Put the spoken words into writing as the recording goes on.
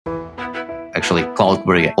Actually,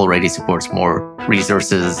 CloudQuery already supports more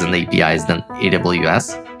resources and APIs than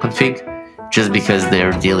AWS config, just because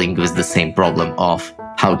they're dealing with the same problem of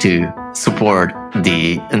how to support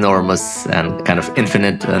the enormous and kind of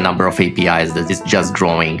infinite number of APIs that is just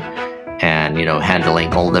growing and,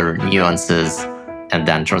 handling all their nuances and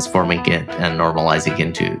then transforming it and normalizing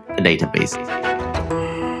into a database.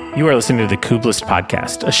 You are listening to the Kubelist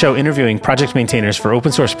Podcast, a show interviewing project maintainers for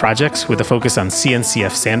open source projects with a focus on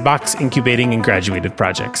CNCF sandbox, incubating, and graduated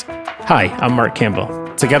projects. Hi, I'm Marc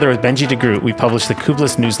Campbell. Together with Benjie DeGroot, we publish the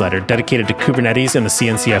Kubelist newsletter dedicated to Kubernetes and the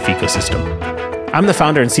CNCF ecosystem. I'm the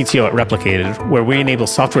founder and CTO at Replicated, where we enable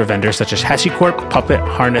software vendors such as HashiCorp, Puppet,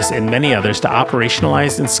 Harness, and many others to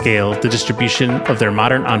operationalize and scale the distribution of their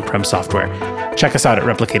modern on-prem software. Check us out at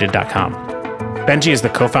replicated.com. Benjie is the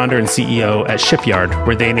co-founder and CEO at Shipyard,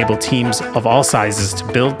 where they enable teams of all sizes to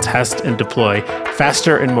build, test, and deploy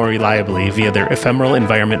faster and more reliably via their ephemeral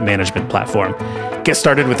environment management platform. Get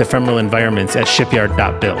started with ephemeral environments at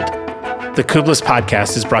shipyard.build. The Kubelist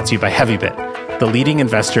Podcast is brought to you by HeavyBit, the leading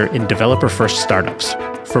investor in developer-first startups.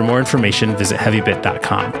 For more information, visit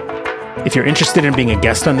heavybit.com. If you're interested in being a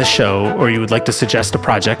guest on this show, or you would like to suggest a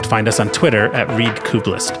project, find us on Twitter at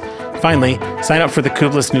ReadKubelist. Finally, sign up for the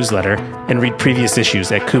Kubelist newsletter and read previous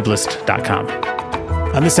issues at kubelist.com.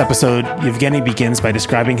 On this episode, Yevgeny begins by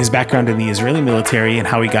describing his background in the Israeli military and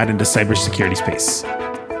how he got into cybersecurity space.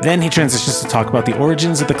 Then he transitions to talk about the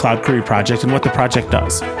origins of the CloudQuery project and what the project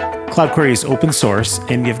does. CloudQuery is open source,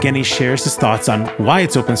 and Yevgeny shares his thoughts on why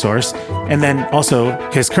it's open source, and then also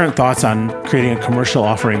his current thoughts on creating a commercial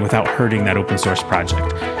offering without hurting that open source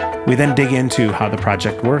project. We then dig into how the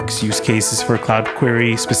project works, use cases for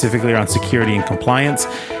CloudQuery, specifically around security and compliance,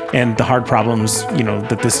 and the hard problems,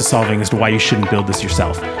 that this is solving as to why you shouldn't build this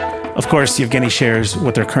yourself. Of course, Yevgeny shares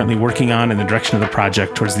what they're currently working on and the direction of the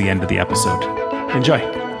project towards the end of the episode. Enjoy.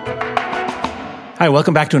 Hi,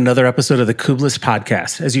 welcome back to another episode of the Kubelist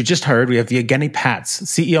Podcast. As you just heard, we have Yevgeny Pats,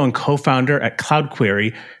 CEO and co-founder at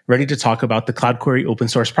CloudQuery, ready to talk about the CloudQuery open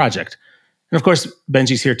source project. And of course,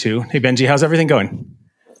 Benjie's here too. Hey, Benjie, how's everything going?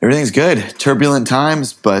 Everything's good. Turbulent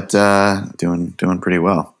times, but doing pretty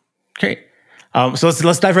well. Great. So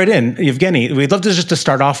let's dive right in. Yevgeny, we'd love to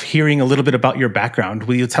start off hearing a little bit about your background.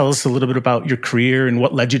 Will you tell us a little bit about your career and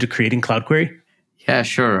what led you to creating CloudQuery? Yeah,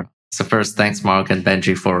 sure. So first, thanks, Marc and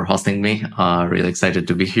Benjie, for hosting me. Really excited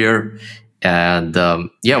to be here. And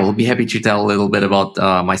we'll be happy to tell a little bit about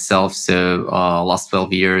myself. So last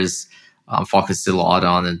 12 years, I'm focused a lot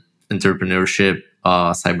on entrepreneurship,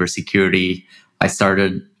 cybersecurity. I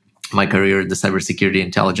started my career at the Cybersecurity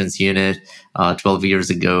Intelligence Unit 12 years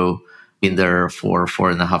ago. Been there for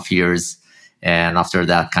 4.5 years. And after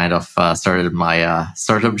that, kind of started my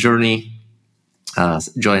startup journey.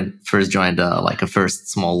 Joined a first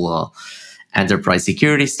small enterprise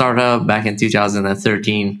security startup back in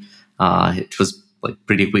 2013. It was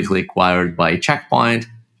pretty quickly acquired by Checkpoint.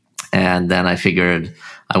 And then I figured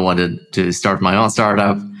I wanted to start my own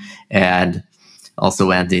startup, and also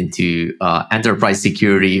went into enterprise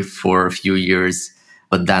security for a few years,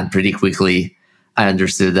 but then pretty quickly I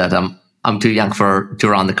understood that I'm too young to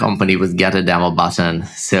run the company with get a demo button.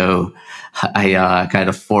 So I kind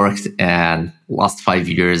of forked, and last 5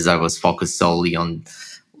 years I was focused solely on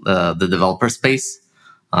the developer space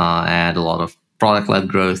and a lot of product-led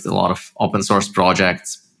growth, a lot of open source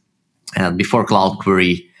projects. And before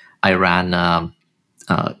CloudQuery, I ran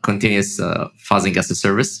continuous fuzzing as a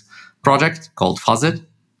service project called Fuzzit.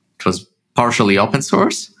 It was partially open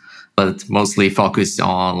source, but mostly focused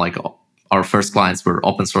on our first clients were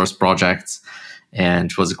open source projects, and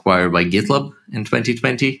it was acquired by GitLab in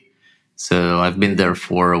 2020. So I've been there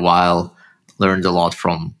for a while, learned a lot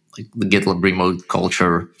from the GitLab remote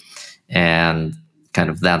culture, and kind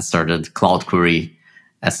of then started CloudQuery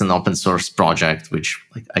as an open source project, which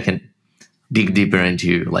I can dig deeper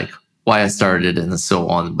into why I started and so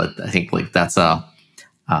on. But I think that's a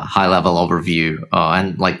high level overview,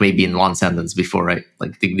 and maybe in one sentence before I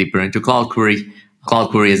dig deeper into CloudQuery.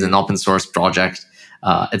 CloudQuery is an open source project.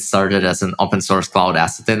 It started as an open source cloud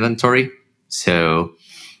asset inventory. So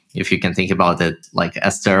if you can think about it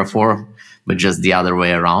as Terraform, but just the other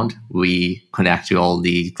way around, we connect to all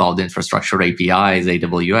the cloud infrastructure APIs,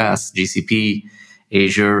 AWS, GCP,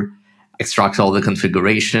 Azure, extract all the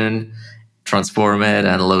configuration, transform it,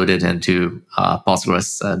 and load it into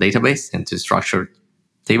Postgres database, into structured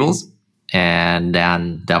tables. And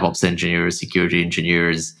then DevOps engineers, security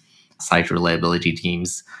engineers, site reliability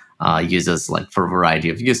teams use us for a variety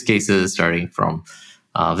of use cases, starting from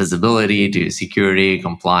visibility to security,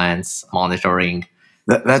 compliance, monitoring,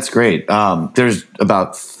 That's great. There's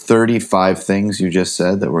about 35 things you just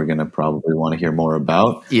said that we're going to probably want to hear more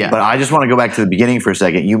about. Yeah. But I just want to go back to the beginning for a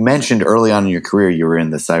second. You mentioned early on in your career you were in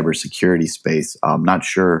the cybersecurity space. I'm not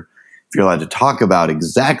sure if you're allowed to talk about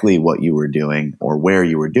exactly what you were doing or where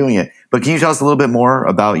you were doing it. But can you tell us a little bit more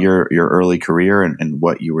about your early career and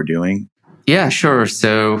what you were doing? Yeah, sure.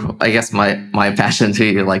 So I guess my passion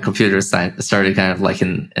to like computer science started kind of like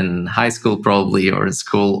in high school probably, or in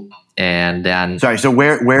school. And then Sorry, so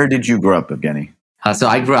where did you grow up, Yevgeny? so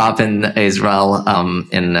I grew up in Israel,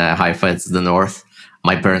 in Haifa, it's the north.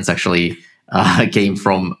 My parents actually came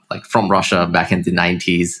from Russia back in the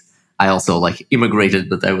 90s. I also like immigrated,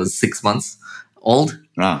 but I was 6 months old.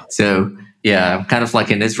 Ah. So yeah, I'm kind of like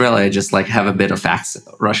in Israel. I just like have a bit of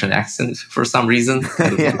Russian accent for some reason.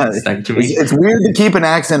 Yeah, It's stuck to me. it's weird to keep an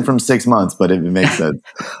accent from 6 months, but it makes sense.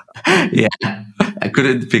 Yeah, I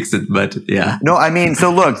couldn't fix it, but yeah. No, I mean,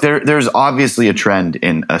 so look, there's obviously a trend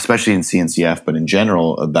especially in CNCF, but in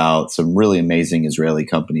general, about some really amazing Israeli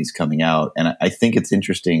companies coming out. And I think it's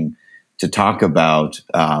interesting to talk about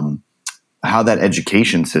how that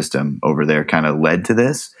education system over there kind of led to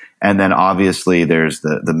this. And then obviously there's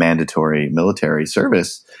the mandatory military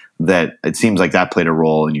service that it seems like that played a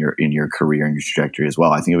role in your career and your trajectory as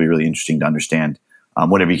well. I think it'll be really interesting to understand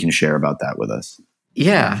whatever you can share about that with us.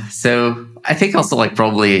 Yeah. So I think also like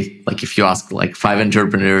probably like if you ask like 5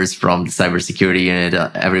 entrepreneurs from the cybersecurity unit,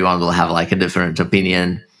 everyone will have like a different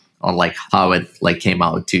opinion on like how it like came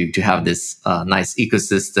out to have this nice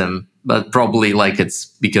ecosystem. But probably like it's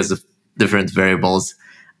because of different variables.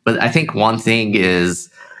 But I think one thing is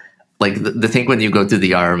like the thing when you go to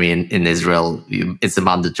the army in Israel, it's a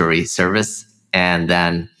mandatory service. And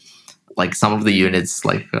then like some of the units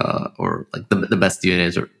like or like the best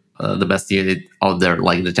unit or the best unit out there,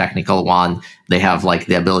 like the technical one, they have like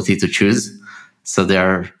the ability to choose. So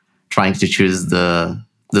they're trying to choose the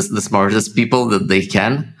smartest people that they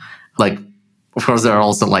can. Like, of course, there are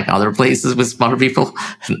also like other places with smart people.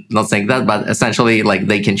 Not saying that, but essentially like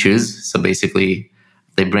they can choose. So basically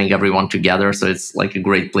they bring everyone together. So it's like a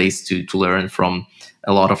great place to learn from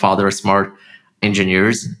a lot of other smart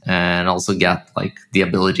engineers and also get like the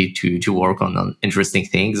ability to work on interesting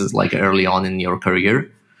things like early on in your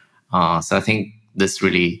career. So I think this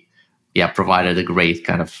really, provided a great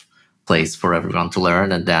kind of place for everyone to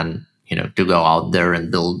learn and then, to go out there and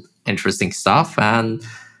build interesting stuff. And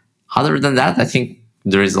other than that, I think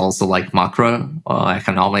there is also like macro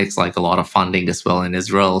economics, like a lot of funding as well in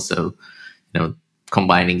Israel. So,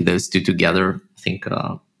 combining those two together, I think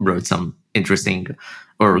brought some interesting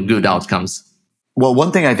or good outcomes. Well,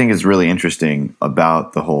 one thing I think is really interesting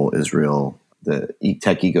about the whole Israel, the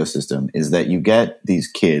tech ecosystem, is that you get these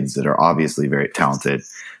kids that are obviously very talented,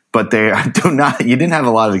 but you didn't have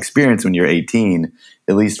a lot of experience when you're 18,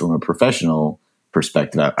 at least from a professional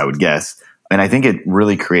perspective, I would guess. And I think it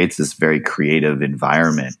really creates this very creative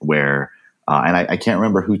environment where, and I can't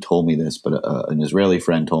remember who told me this, but an Israeli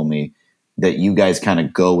friend told me that you guys kind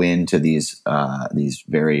of go into these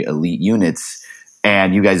very elite units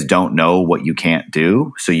and you guys don't know what you can't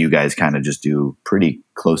do. So you guys kind of just do pretty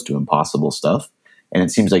close to impossible stuff. And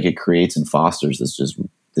it seems like it creates and fosters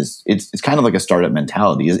it's kind of like a startup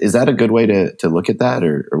mentality. Is that a good way to look at that?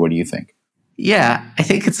 Or what do you think? Yeah, I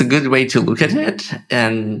think it's a good way to look at it.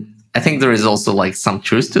 And I think there is also like some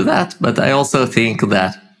truth to that. But I also think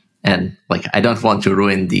that, and like, I don't want to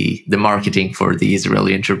ruin the marketing for the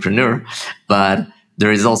Israeli entrepreneur, but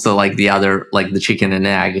there is also like the other, like the chicken and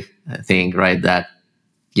egg thing, right? That,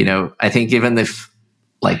 I think even if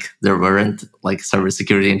like there weren't like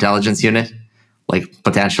cybersecurity intelligence unit, like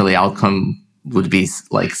potentially outcome would be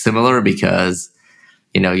like similar because,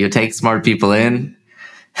 you take smart people in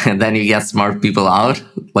and then you get smart people out.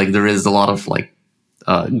 Like there is a lot of like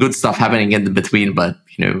good stuff happening in the between, but,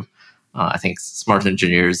 I think smart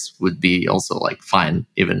engineers would be also like fine,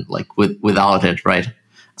 even like without it, right?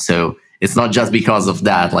 So it's not just because of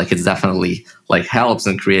that, like it's definitely like helps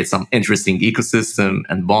and creates some interesting ecosystem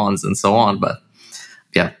and bonds and so on. But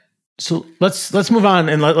yeah. So let's move on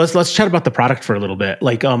and let's chat about the product for a little bit.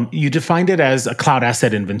 Like you defined it as a cloud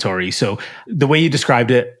asset inventory. So the way you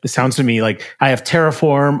described it, it sounds to me like I have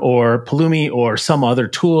Terraform or Pulumi or some other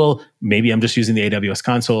tool. Maybe I'm just using the AWS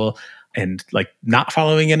console and like not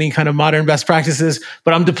following any kind of modern best practices,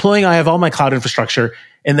 but I'm deploying, I have all my cloud infrastructure.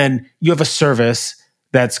 And then you have a service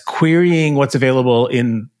that's querying what's available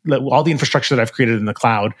in all the infrastructure that I've created in the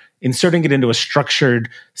cloud, inserting it into a structured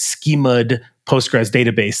schema'd Postgres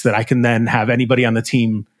database that I can then have anybody on the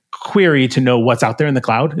team query to know what's out there in the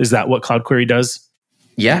cloud. Is that what CloudQuery does?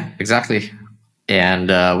 Yeah, exactly. And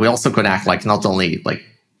we also connect like not only like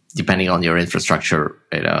depending on your infrastructure,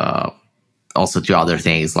 also to other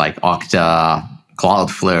things like Okta,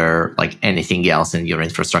 Cloudflare, like anything else in your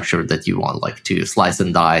infrastructure that you want, like to slice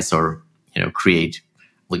and dice or create,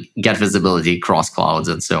 like get visibility across clouds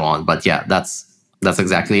and so on. But yeah, that's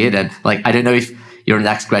exactly it. And like I don't know if your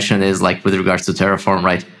next question is like with regards to Terraform,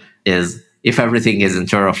 right? Is if everything is in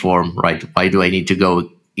Terraform, right? Why do I need to go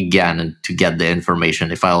again and to get the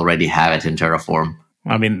information if I already have it in Terraform?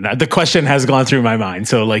 I mean, the question has gone through my mind.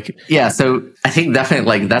 So like, yeah, so I think definitely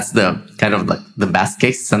like that's the kind of like the best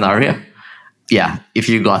case scenario. Yeah, if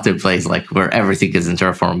you got to a place like where everything is in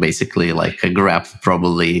Terraform, basically like a grep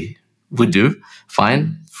probably would do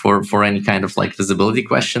fine for any kind of like visibility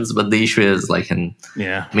questions. But the issue is like in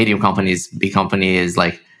medium companies, big companies,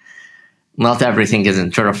 like not everything is in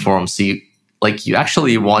Terraform. So you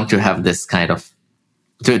actually want to have this kind of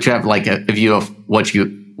to have like a view of what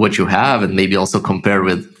you have, and maybe also compare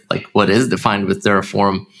with like what is defined with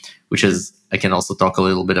Terraform, which is I can also talk a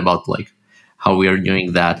little bit about like how we are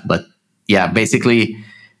doing that. But yeah, basically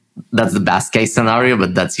that's the best case scenario,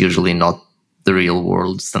 but that's usually not the real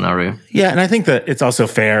world scenario. Yeah, and I think that it's also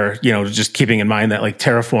fair, just keeping in mind that like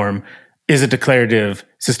Terraform is a declarative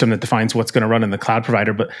system that defines what's going to run in the cloud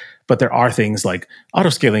provider, but there are things like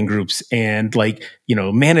autoscaling groups and like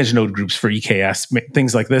manage node groups for EKS,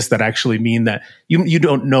 things like this that actually mean that you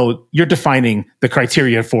don't know, you're defining the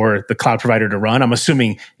criteria for the cloud provider to run. I'm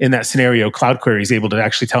assuming in that scenario, CloudQuery is able to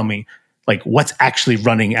actually tell me like what's actually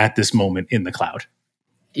running at this moment in the cloud.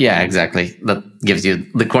 Yeah, exactly. That gives you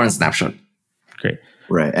the current snapshot. Great.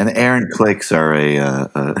 Right, and errant clicks are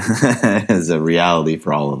is a reality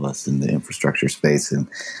for all of us in the infrastructure space and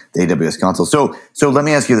the AWS console. So let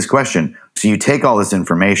me ask you this question. So you take all this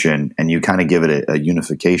information and you kind of give it a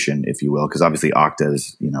unification, if you will, because obviously Okta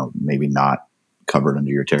is maybe not covered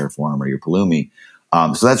under your Terraform or your Pulumi.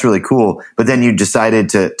 So that's really cool. But then you decided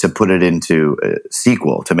to put it into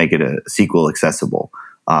SQL to make it a SQL accessible.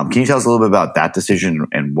 Can you tell us a little bit about that decision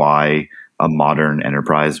and why a modern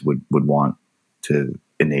enterprise would want to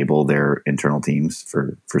enable their internal teams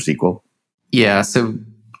for SQL? Yeah, so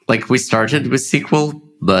like we started with SQL,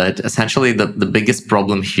 but essentially the biggest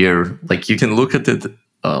problem here, like you can look at it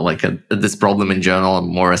at this problem in general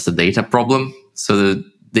more as a data problem. So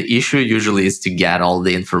the issue usually is to get all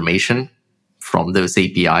the information from those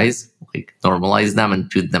APIs, like normalize them and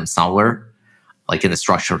put them somewhere, like in a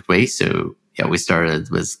structured way. So yeah, we started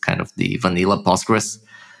with kind of the vanilla Postgres.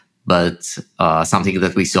 But something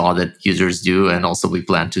that we saw that users do, and also we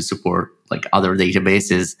plan to support like other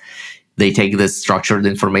databases, they take this structured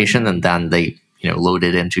information and then they load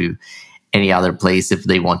it into any other place if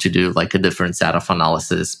they want to do like a different set of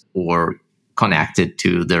analysis or connect it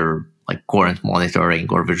to their like current monitoring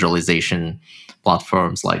or visualization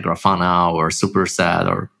platforms like Grafana or Superset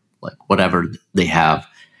or like whatever they have.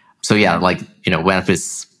 So yeah, like went with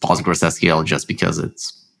Postgres SQL just because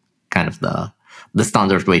it's kind of the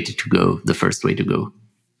standard way to go, the first way to go.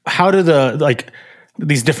 How do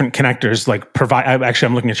these different connectors like provide?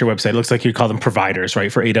 I'm looking at your website. It looks like you call them providers,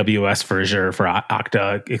 right? For AWS, for Azure, for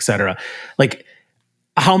Okta, et cetera. Like,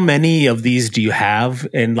 how many of these do you have,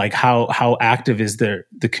 and like how active is the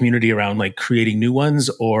community around like creating new ones?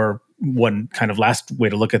 Or one kind of last way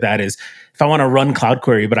to look at that is, if I want to run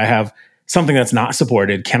CloudQuery, but I have something that's not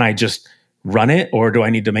supported, can I just run it, or do I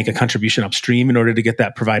need to make a contribution upstream in order to get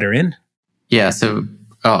that provider in? Yeah, so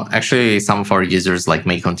actually some of our users like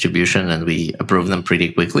make contribution and we approve them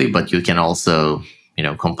pretty quickly, but you can also,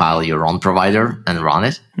 compile your own provider and run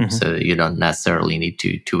it. Mm-hmm. So you don't necessarily need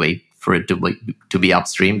to wait for it to be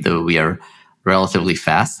upstream, though we are relatively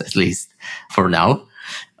fast, at least for now.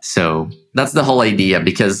 So that's the whole idea,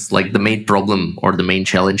 because like the main problem or the main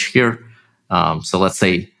challenge here, so let's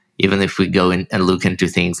say even if we go in and look into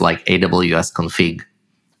things like AWS config,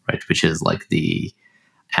 right, which is like the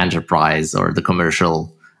enterprise or the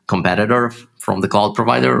commercial competitor from the cloud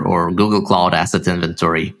provider, or Google Cloud Asset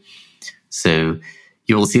Inventory. So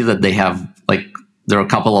you will see that they have there are a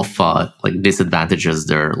couple of disadvantages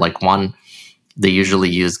there. Like one, they usually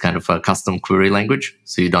use kind of a custom query language,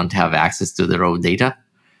 so you don't have access to the raw data.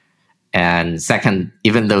 And second,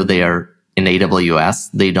 even though they are in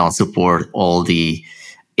AWS, they don't support all the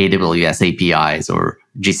AWS APIs or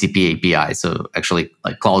GCP APIs. So actually,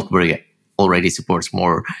 like CloudQuery already supports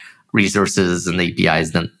more resources and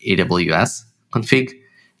APIs than AWS config,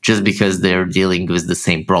 just because they're dealing with the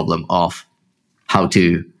same problem of how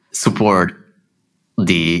to support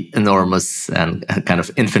the enormous and kind of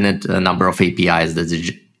infinite number of APIs that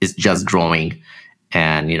is just growing,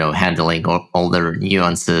 and handling all their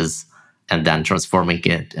nuances and then transforming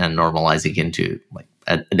it and normalizing into like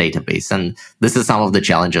a database. And this is some of the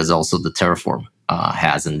challenges also the Terraform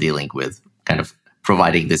has in dealing with kind of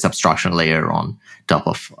providing this abstraction layer on top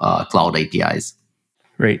of cloud APIs.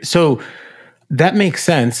 Right. So that makes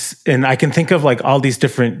sense. And I can think of like all these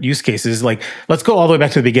different use cases. Like, let's go all the way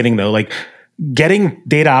back to the beginning though. Like getting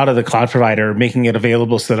data out of the cloud provider, making it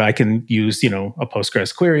available so that I can use, a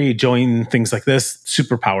Postgres query, join things like this,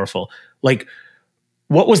 super powerful. Like,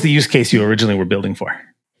 what was the use case you originally were building for?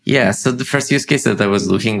 Yeah, so the first use case that I was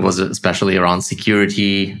looking was especially around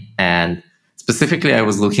security. And specifically, I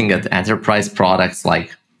was looking at enterprise products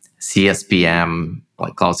like CSPM,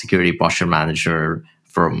 like Cloud Security Posture Manager,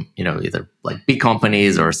 from either like big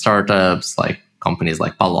companies or startups, like companies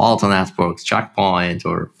like Palo Alto Networks, Checkpoint,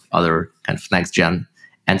 or other kind of next gen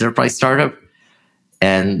enterprise startup.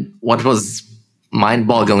 And what was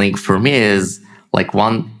mind-boggling for me is like,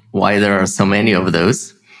 one, why there are so many of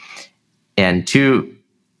those, and two,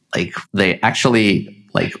 like they actually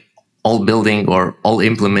like all building or all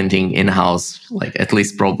implementing in-house, like at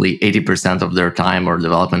least probably 80% of their time or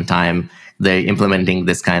development time, they're implementing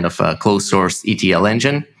this kind of a closed source ETL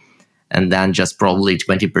engine. And then just probably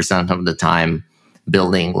 20% of the time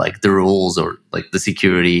building like the rules or like the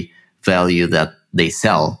security value that they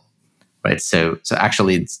sell, right? So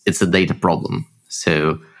actually it's a data problem.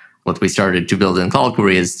 So what we started to build in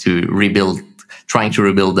CloudQuery is trying to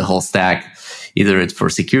rebuild the whole stack, either it's for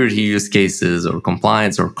security use cases or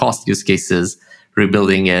compliance or cost use cases,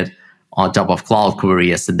 rebuilding it on top of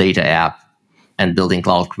CloudQuery as a data app, and building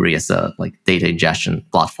CloudQuery as a like data ingestion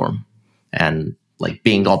platform. And like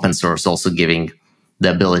being open source, also giving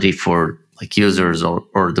the ability for like users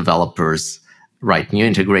or developers write new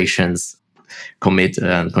integrations, commit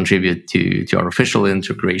and contribute to our official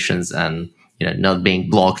integrations, and not being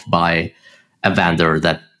blocked by a vendor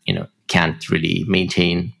that can't really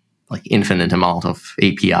maintain like infinite amount of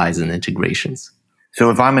APIs and integrations. So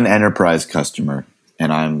if I'm an enterprise customer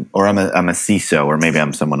and I'm a CISO, or maybe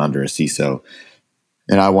I'm someone under a CISO,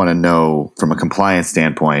 and I want to know from a compliance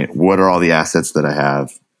standpoint, what are all the assets that I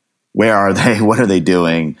have? Where are they? What are they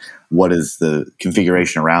doing? What is the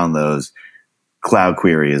configuration around those?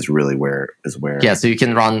 CloudQuery is really where. Yeah, so you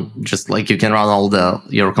can run all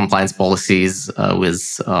your compliance policies with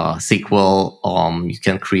SQL. You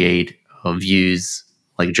can create views,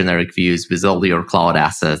 like generic views with all your cloud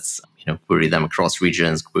assets. Query them across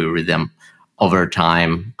regions, query them over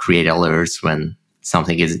time, create alerts when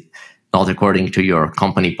something is not according to your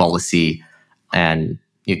company policy, and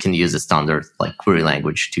you can use a standard like query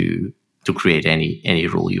language to create any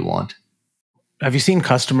rule you want. Have you seen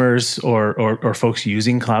customers or folks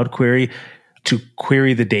using CloudQuery to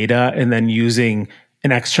query the data and then using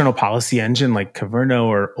an external policy engine like Caverno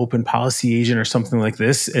or Open Policy Agent or something like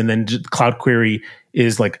this, and then CloudQuery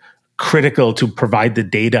is like critical to provide the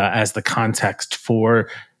data as the context for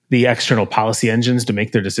the external policy engines to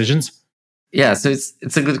make their decisions? Yeah, so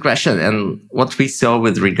it's a good question. And what we saw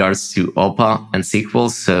with regards to OPA and SQL,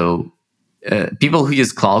 so people who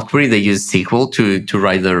use CloudQuery, they use SQL to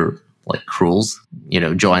write their like rules,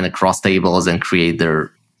 join across tables and create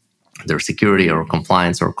their security or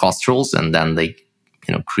compliance or cost rules, and then they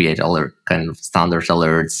create other kind of standard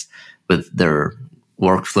alerts with their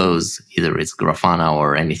workflows, either it's Grafana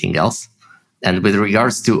or anything else. And with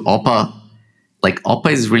regards to OPA, like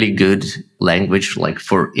OPA is really good language like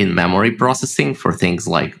for in-memory processing for things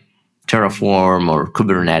like Terraform or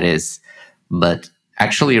Kubernetes, but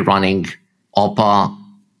actually running OPA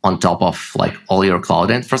on top of like all your cloud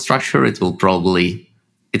infrastructure, it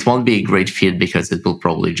won't be a great fit because it will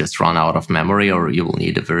probably just run out of memory, or you will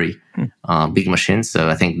need a very big machine. So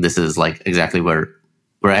I think this is like exactly where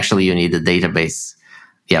actually you need a database.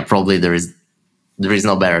 Yeah, probably there is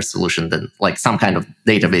no better solution than like some kind of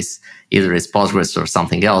database, either it's Postgres or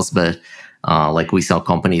something else. But like we saw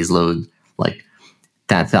companies load like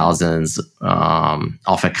 10,000s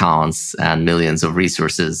of accounts and millions of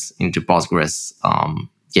resources into Postgres.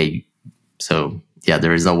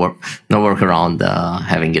 There is no workaround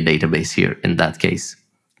having a database here in that case.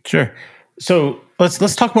 Sure. So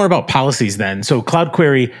let's talk more about policies then. So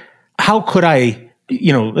CloudQuery, how could I?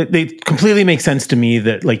 They completely make sense to me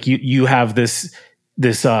that like you have this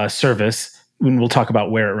service, and we'll talk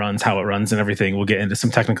about where it runs, how it runs, and everything. We'll get into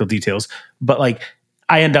some technical details. But like,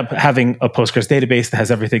 I end up having a Postgres database that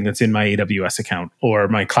has everything that's in my AWS account or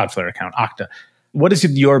my Cloudflare account, Okta. What is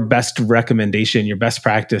your best recommendation, your best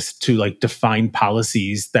practice to like define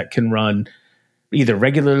policies that can run either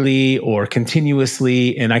regularly or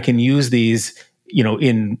continuously, and I can use these,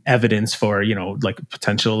 in evidence for, like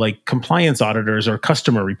potential like compliance auditors or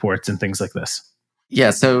customer reports and things like this? Yeah,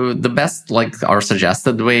 so the best, like our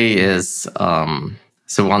suggested way is,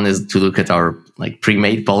 so one is to look at our like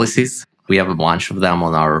pre-made policies. We have a bunch of them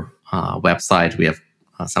on our website. We have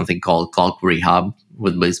something called CloudQuery Hub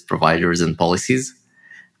with both providers and policies.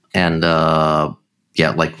 And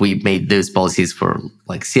like we made those policies for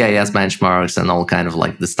like CIS benchmarks and all kind of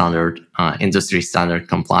like the standard industry standard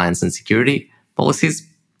compliance and security policies.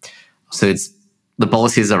 So the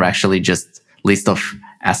policies are actually just list of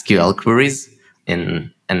SQL queries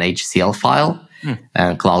in an HCL file,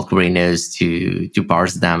 and CloudQuery knows to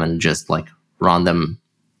parse them and just like run them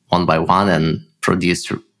one by one and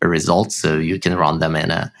produce a result. So you can run them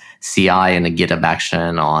in a CI and a GitHub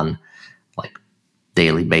action on like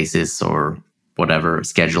daily basis or whatever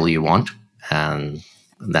schedule you want, and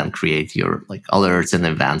then create your like alerts and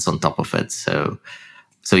events on top of it. So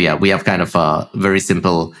yeah, we have kind of a very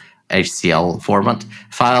simple HCL format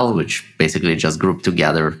file, which basically just group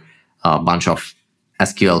together a bunch of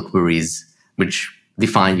SQL queries which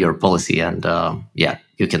define your policy, and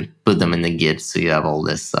you can put them in the Git, so you have all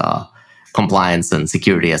this compliance and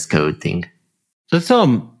security as code thing. Let's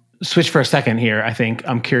switch for a second here. I think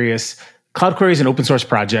I'm curious. CloudQuery is an open source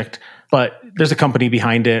project, but there's a company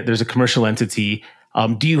behind it. There's a commercial entity.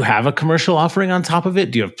 Do you have a commercial offering on top of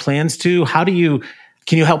it? Do you have plans to?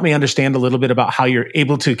 Can you help me understand a little bit about how you're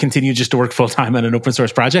able to continue just to work full time on an open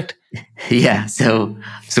source project? Yeah. So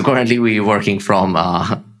currently we're working from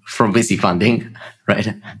VC funding,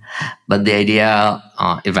 right? But the idea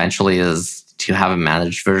eventually is to have a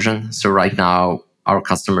managed version. So right now our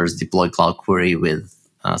customers deploy CloudQuery with,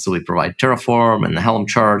 so we provide Terraform and Helm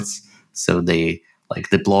charts. So they like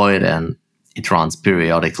deploy it and it runs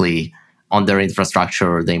periodically on their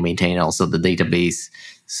infrastructure. They maintain also the database.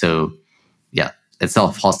 So yeah, it's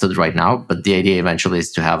self-hosted right now, but the idea eventually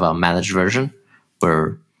is to have a managed version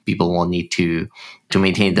where people won't need to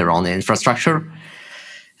maintain their own infrastructure.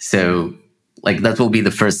 So like that will be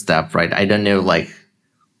the first step, right? I don't know like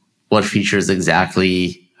what features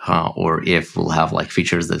exactly, or if we'll have like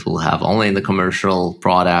features that we'll have only in the commercial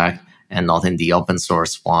product and not in the open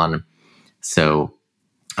source one. So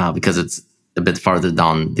because it's a bit farther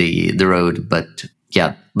down the road, but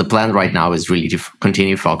yeah, the plan right now is really to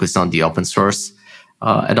continue focus on the open source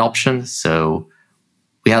adoption. So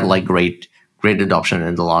we had like great adoption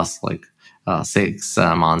in the last like 6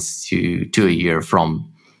 months to a year from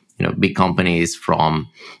big companies, from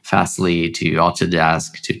Fastly to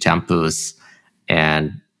Autodesk to Tempus,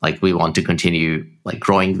 and like we want to continue like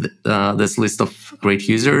growing this list of great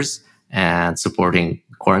users and supporting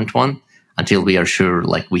current one until we are sure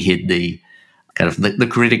like we hit the kind of the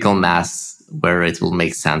critical mass where it will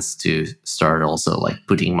make sense to start also like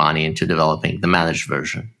putting money into developing the managed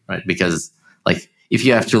version, right? Because like if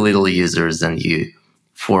you have too little users and you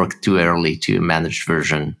fork too early to a managed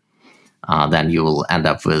version, then you will end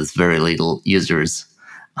up with very little users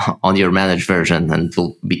on your managed version, and it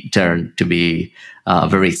will be turned to be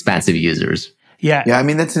very expensive users. Yeah. I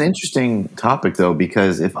mean, that's an interesting topic though,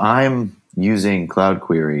 because if I'm using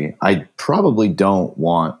CloudQuery, I probably don't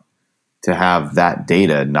want to have that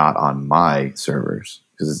data not on my servers,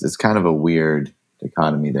 because it's kind of a weird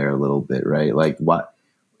dichotomy there a little bit, right? Like what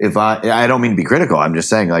if I don't mean to be critical. I'm just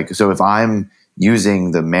saying like, so if I'm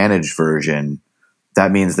using the managed version,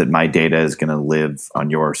 that means that my data is going to live on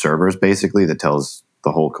your servers, basically, that tells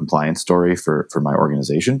the whole compliance story for my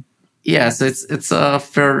organization. Yeah, so it's a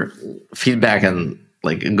fair feedback and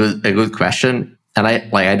like a good question. And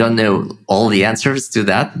I don't know all the answers to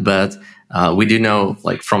that, but we do know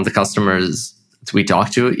like from the customers that we talk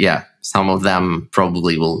to, yeah, some of them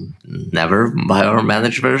probably will never buy our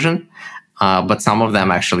managed version, but some of them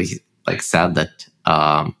actually like said that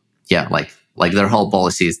like their whole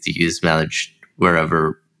policy is to use managed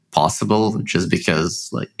wherever possible, just because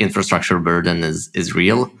like infrastructure burden is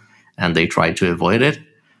real and they try to avoid it.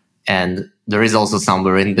 And there is also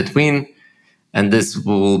somewhere in between, and this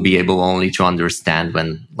we'll be able only to understand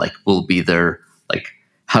when like we'll be there, like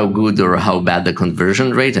how good or how bad the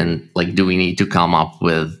conversion rate, and like do we need to come up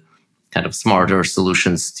with kind of smarter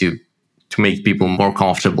solutions to make people more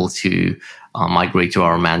comfortable to migrate to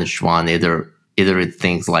our managed one. Either it's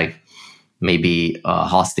things like maybe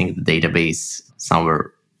hosting the database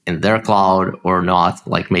somewhere in their cloud or not,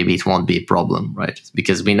 like maybe it won't be a problem, right?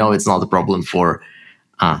 Because we know it's not a problem for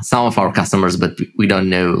some of our customers, but we don't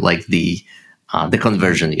know like the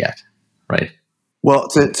conversion yet, right? Well,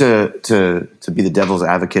 to be the devil's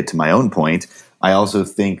advocate to my own point, I also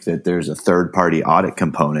think that there's a third-party audit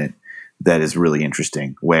component that is really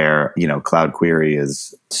interesting, where CloudQuery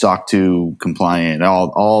is SOC 2 compliant,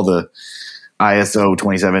 all the ISO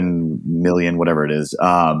 27 million, whatever it is.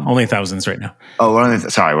 Only thousands right now. Oh, we're only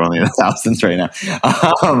in the thousands right now.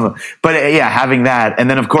 But yeah, having that, and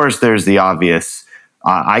then of course there's the obvious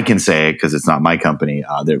I can say it because it's not my company.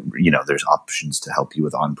 There's options to help you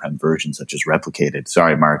with on-prem versions such as replicated.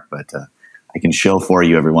 Sorry, Mark, but I can shill for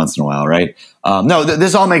you every once in a while, right?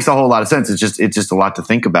 This all makes a whole lot of sense. It's just a lot to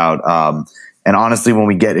think about. And honestly, when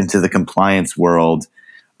we get into the compliance world,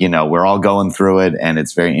 we're all going through it, and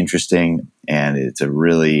it's very interesting, and it's a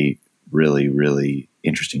really, really, really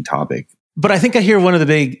interesting topic. But I think I hear one of the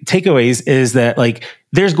big takeaways is that like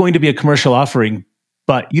there's going to be a commercial offering,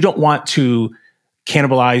 but you don't want to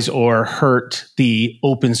cannibalize or hurt the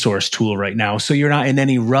open source tool right now. So you're not in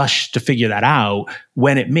any rush to figure that out.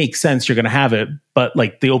 When it makes sense, you're going to have it. But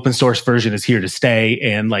like the open source version is here to stay,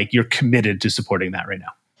 and like you're committed to supporting that right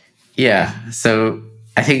now. Yeah. So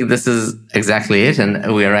I think this is exactly it.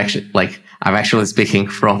 And we are actually I'm actually speaking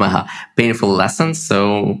from a painful lesson.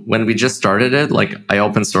 So when we just started it, I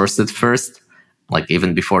open sourced it first,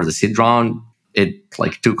 even before the seed round. It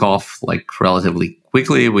took off relatively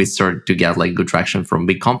quickly. We started to get good traction from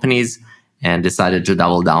big companies and decided to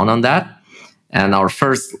double down on that. And our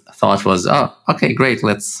first thought was, oh, okay, great.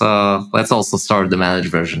 Let's also start the managed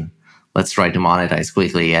version. Let's try to monetize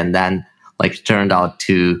quickly. And then turned out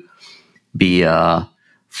to be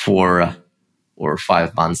 4 or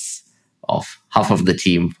 5 months of half of the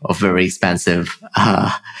team of very expensive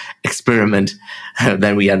experiment.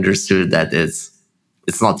 Then we understood that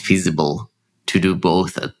it's not feasible to do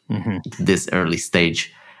both at this early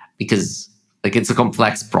stage, because it's a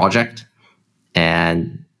complex project,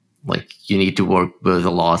 and you need to work both a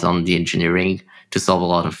lot on the engineering to solve a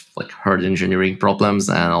lot of hard engineering problems,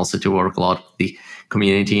 and also to work a lot with the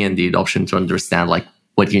community and the adoption to understand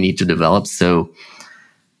what you need to develop. So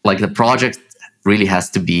the project really has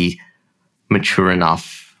to be mature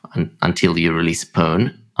enough until you release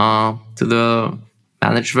Pwn to the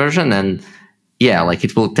managed version. And yeah,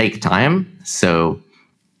 it will take time. So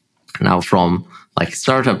now from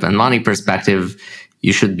startup and money perspective,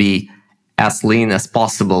 you should be as lean as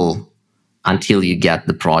possible until you get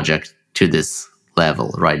the project to this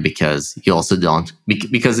level, right? Because you also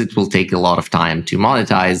because it will take a lot of time to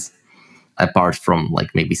monetize. Apart from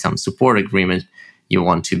maybe some support agreement, you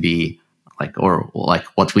want to be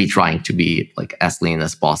what we're trying to be as lean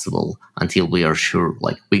as possible until we are sure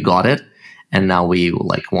we got it, and now we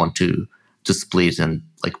want to split and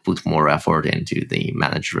put more effort into the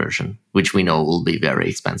managed version, which we know will be very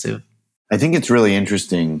expensive. I think it's really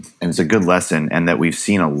interesting, and it's a good lesson, and that we've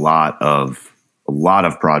seen a lot of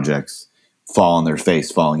projects fall on their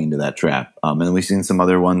face, falling into that trap, and we've seen some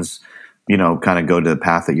other ones kind of go to the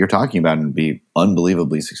path that you're talking about and be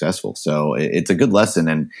unbelievably successful. So it's a good lesson.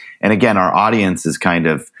 And again, our audience is kind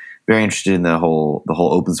of very interested in the whole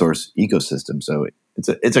open source ecosystem. So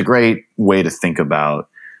it's a great way to think about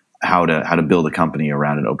how to build a company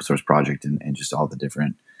around an open source project and just all the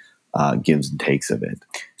different gives and takes of it.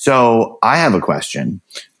 So I have a question,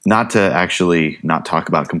 not to actually not talk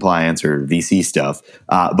about compliance or VC stuff,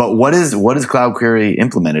 but what is CloudQuery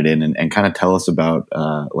implemented in, and kind of tell us about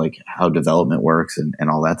how development works and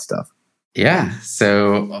all that stuff. Yeah,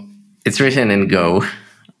 so it's written in Go.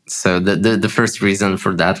 So the first reason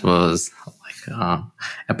for that was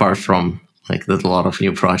apart from that a lot of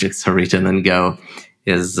new projects are written in Go,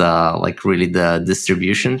 is really the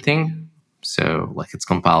distribution thing. So it's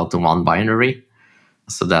compiled to one binary.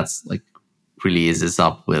 So that's really eases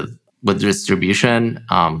up with distribution.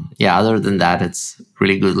 Other than that, it's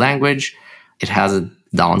really good language. It has its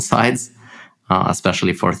downsides,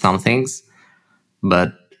 especially for some things.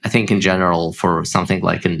 But I think in general, for something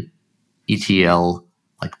like an ETL,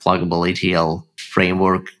 pluggable ETL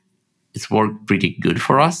framework, it's worked pretty good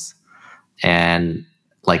for us. And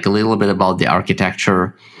a little bit about the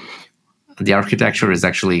architecture. The architecture is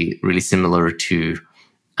actually really similar to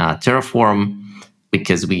Terraform,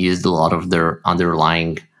 because we used a lot of their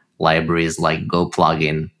underlying libraries like Go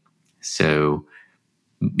plugin. So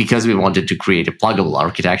because we wanted to create a pluggable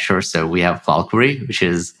architecture, so we have CloudQuery, which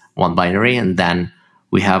is one binary, and then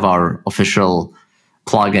we have our official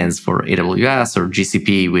plugins for AWS or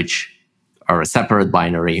GCP, which are a separate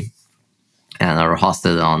binary and are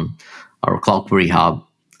hosted on our CloudQuery hub.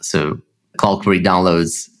 So CloudQuery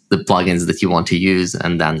downloads the plugins that you want to use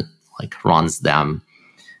and then runs them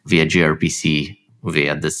via gRPC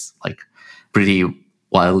via this pretty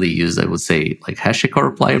widely used, I would say,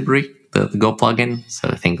 HashiCorp library, the Go plugin. So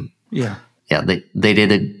I think they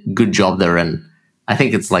did a good job there, and I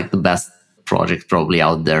think it's the best project probably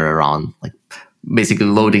out there around basically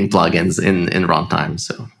loading plugins in runtime.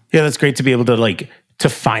 So yeah, that's great to be able to to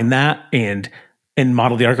find that and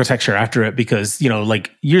model the architecture after it, because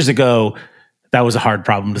years ago that was a hard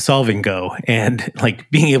problem to solve in Go, and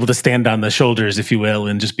being able to stand on the shoulders, if you will,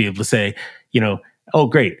 and just be able to say, oh,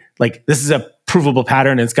 great. This is a provable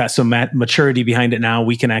pattern. It's got some maturity behind it now.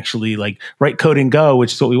 We can actually like write code in Go,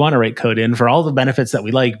 which is what we want to write code in for all the benefits that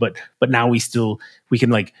we like. But now we can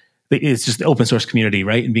like, it's just the open source community,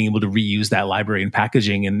 right? And being able to reuse that library and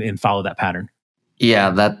packaging and follow that pattern.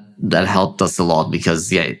 Yeah, that helped us a lot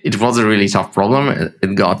because it was a really tough problem.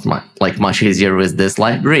 It got much easier with this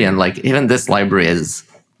library, and like even this library is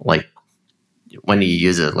like when you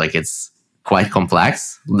use it, like it's quite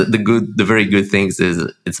complex. The very good things is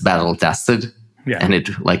it's battle tested, and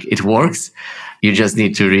it works. You just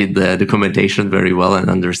need to read the documentation very well and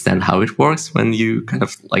understand how it works when you kind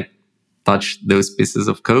of like touch those pieces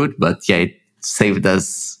of code. But it saved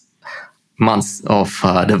us months of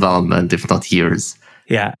development, if not years.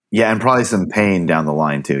 Yeah, and probably some pain down the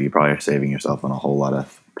line too. You probably are saving yourself on a whole lot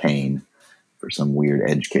of pain for some weird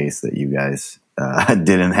edge case that you guys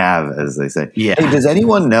didn't have, as they say. Yeah. Hey, does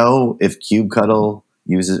anyone know if kubectl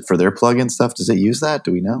uses it for their plugin stuff? Does it use that?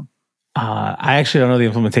 Do we know? I actually don't know the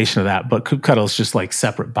implementation of that, but kubectl is just like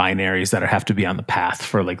separate binaries that have to be on the path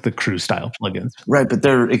for like the crew style plugins. Right, but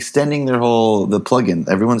they're extending the plugin.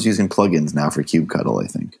 Everyone's using plugins now for kubectl, I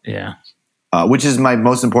think. Yeah. Which is my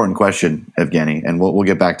most important question, Yevgeny, and we'll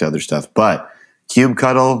get back to other stuff. But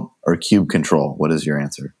kubectl or kube control? What is your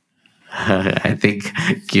answer? I think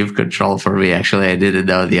kube control for me. Actually, I didn't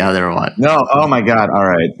know the other one. No. Oh my God. All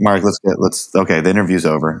right, Mark. Okay. The interview's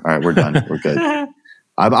over. All right, we're done. We're good.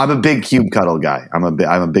 I'm a big kubectl guy. I'm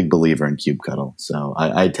a big believer in kubectl. So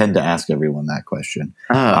I tend to ask everyone that question.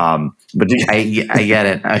 But I get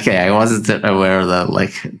it. Okay, I wasn't aware that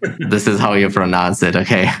like this is how you pronounce it.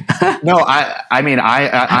 Okay. No,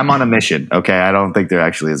 I'm on a mission. Okay, I don't think there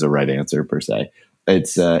actually is a right answer per se.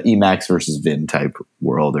 It's Emacs versus Vim type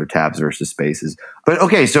world, or tabs versus spaces. But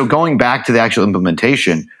okay, so going back to the actual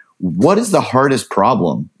implementation, what is the hardest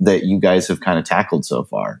problem that you guys have kind of tackled so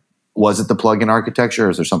far? Was it the plugin architecture, or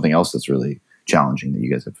is there something else that's really challenging that you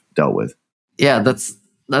guys have dealt with? Yeah, that's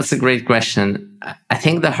a great question. I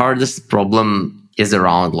think the hardest problem is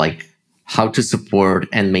around like how to support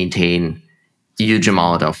and maintain a huge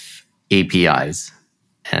amount of APIs.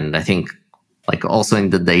 And I think like also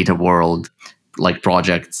in the data world, like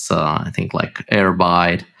projects, I think like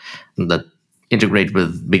Airbyte that integrate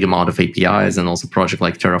with big amount of APIs, and also project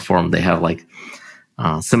like Terraform, they have like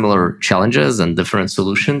similar challenges and different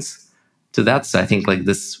solutions to that. So I think like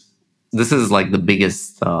this is like the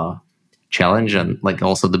biggest challenge, and like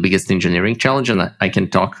also the biggest engineering challenge. And I can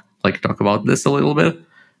talk about this a little bit.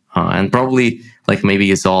 And probably like maybe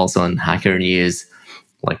you saw also in Hacker News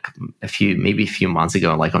like a few months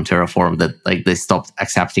ago, like on Terraform, that like they stopped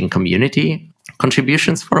accepting community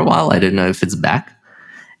contributions for a while. I don't know if it's back.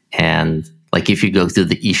 And like if you go through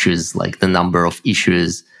the issues, like the number of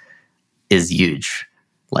issues is huge.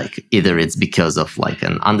 Like either it's because of like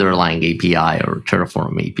an underlying API or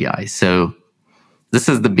Terraform API. So this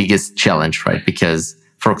is the biggest challenge, right? Because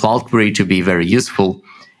for CloudQuery to be very useful,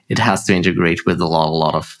 it has to integrate with a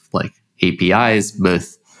lot of like APIs,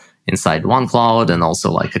 both inside one cloud and also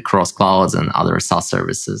like across clouds and other SaaS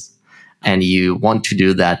services. And you want to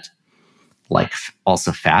do that like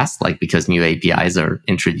also fast, like because new APIs are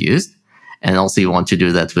introduced. And also you want to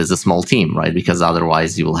do that with a small team, right? Because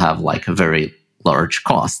otherwise you will have like a very large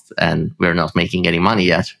cost, and we're not making any money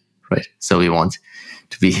yet, right? So we want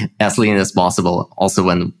to be as lean as possible also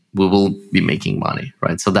when we will be making money,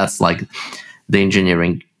 right? So that's like the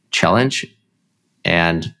engineering challenge.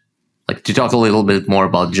 And like to talk a little bit more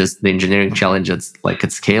about just the engineering challenge that's like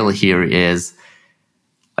at scale here is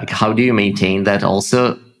like how do you maintain that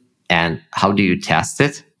also, and how do you test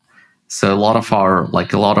it? So a lot of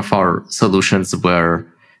our solutions were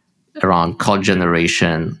around code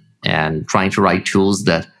generation and trying to write tools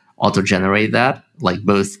that auto-generate that, like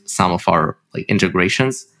both some of our like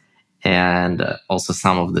integrations and also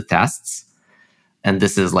some of the tests. And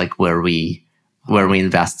this is like where we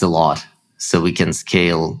invest a lot, so we can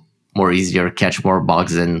scale more easier, catch more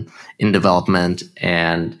bugs in development,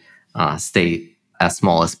 and stay as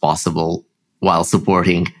small as possible while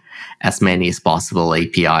supporting as many as possible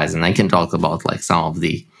APIs. And I can talk about like some of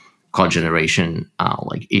the code generation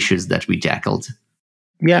like issues that we tackled.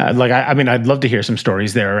 Yeah, like I mean, I'd love to hear some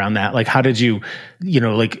stories there around that. Like, how did you,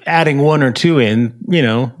 like adding one or two in,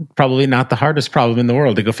 probably not the hardest problem in the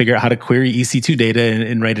world to go figure out how to query EC2 data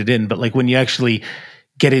and write it in. But like when you actually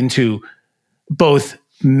get into both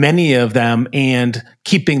many of them and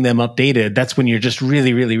keeping them updated, that's when you're just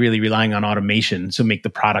really, really, really relying on automation to make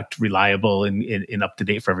the product reliable and up to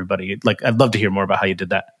date for everybody. Like, I'd love to hear more about how you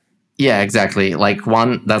did that. Yeah, exactly. Like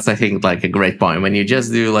that's I think like a great point. When you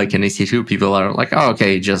just do like an EC2, people are like, oh,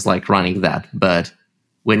 okay, just like running that. But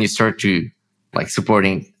when you start to like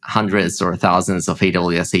supporting hundreds or thousands of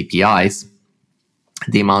AWS APIs,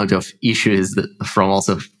 the amount of issues that from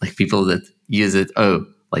also like people that use it. Oh,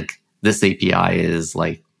 like this API is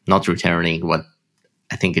like not returning what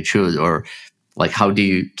I think it should, or like how do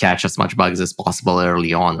you catch as much bugs as possible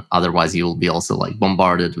early on? Otherwise, you will be also like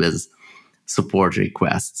bombarded with support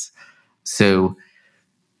requests. So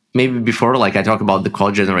maybe before like I talk about the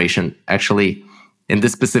code generation, actually in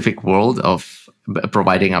this specific world of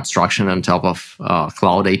providing abstraction on top of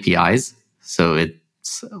cloud APIs, so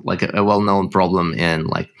it's like a well-known problem in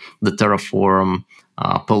like the Terraform,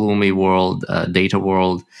 Pulumi world, data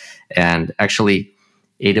world, and actually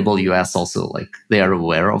AWS also like they are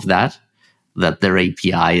aware of that their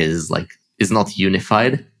API is not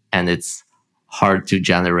unified and it's hard to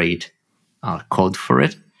generate code for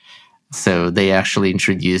it. So they actually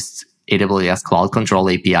introduced AWS Cloud Control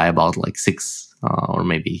API about like 6 or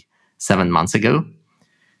maybe 7 months ago,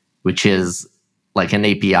 which is like an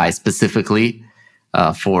API specifically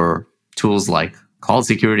for tools like cloud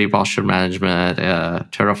security posture management,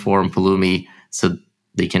 Terraform, Pulumi, so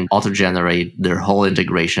they can auto-generate their whole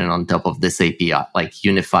integration on top of this API, like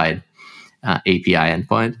unified API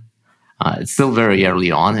endpoint. It's still very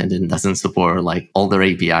early on and it doesn't support like all their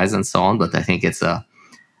APIs and so on, but I think it's a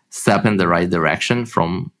step in the right direction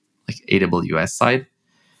from like AWS side.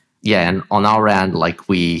 Yeah, and on our end, like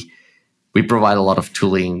we provide a lot of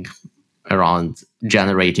tooling around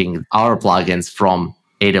generating our plugins from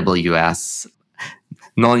AWS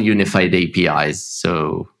non-unified APIs.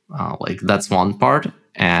 So like that's one part.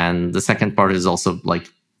 And the second part is also like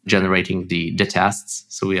generating the tests.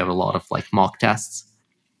 So we have a lot of like mock tests,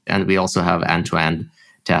 and we also have end-to-end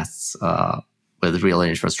tests with real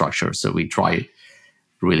infrastructure. So we try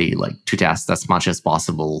really like to test as much as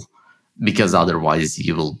possible, because otherwise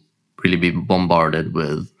you will really be bombarded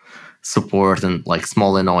with support and like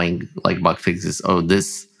small annoying like bug fixes. Oh,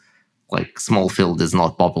 this like small field is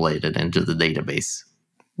not populated into the database.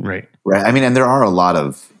 Right. I mean, and there are a lot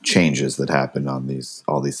of changes that happen on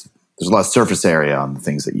all these. There's a lot of surface area on the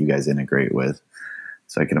things that you guys integrate with.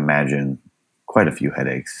 So I can imagine quite a few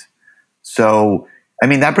headaches. So, I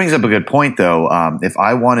mean, that brings up a good point, though. If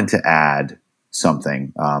I wanted to add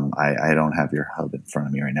something, I don't have your hub in front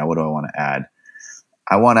of me right now. What do I want to add?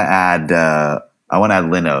 I want to add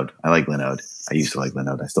Linode. I like Linode. I used to like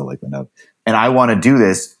Linode. I still like Linode. And I want to do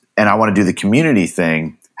this, and I want to do the community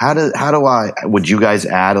thing. Would you guys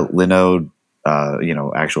add Linode,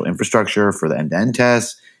 actual infrastructure for the end-to-end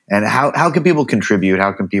tests? And how can people contribute?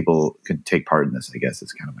 How can people take part in this? I guess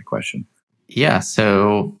is kind of my question. Yeah,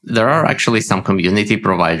 so there are actually some community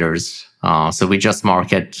providers. So we just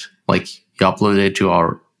market, like you upload it to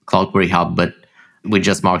our CloudQuery hub, but we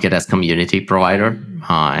just market as community provider.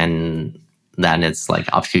 And then it's like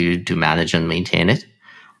up to you to manage and maintain it.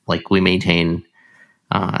 Like we maintain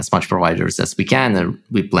as much providers as we can, and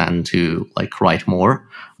we plan to like write more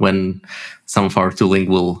when some of our tooling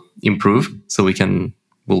will improve, so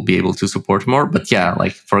we'll be able to support more. But yeah,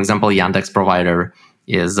 like for example, Yandex provider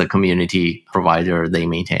is a community provider; they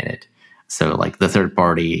maintain it. So like the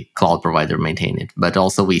third-party cloud provider maintain it. But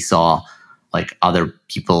also we saw like other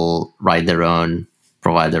people write their own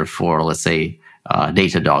provider for, let's say,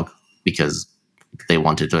 Datadog, because they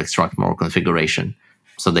wanted to extract more configuration,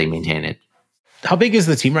 so they maintain it. How big is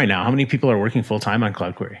the team right now? How many people are working full-time on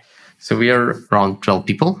CloudQuery? So we are around 12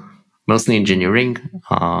 people, mostly engineering.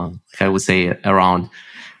 I would say around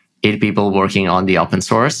 8 people working on the open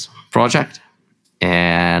source project,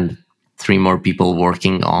 and 3 more people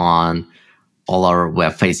working on all our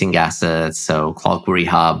web-facing assets. So CloudQuery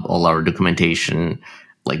Hub, all our documentation,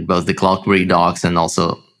 like both the CloudQuery docs and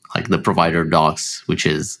also like the provider docs, which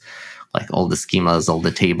is like all the schemas, all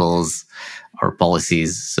the tables, our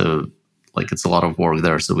policies. So like it's a lot of work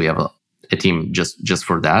there. So we have a team just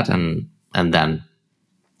for that, and then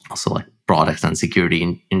also like product and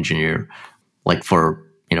security engineer, like for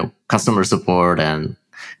customer support and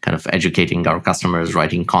kind of educating our customers,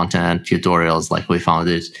 writing content, tutorials. Like we found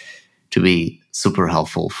it to be super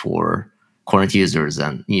helpful for current users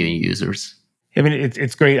and new users. I mean,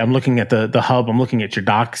 it's great. I'm looking at the hub. I'm looking at your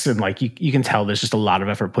docs, and like you can tell there's just a lot of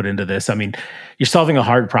effort put into this. I mean, you're solving a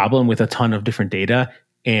hard problem with a ton of different data,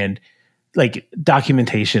 and like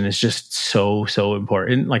documentation is just so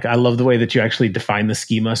important. Like I love the way that you actually define the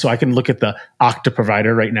schema. So I can look at the Okta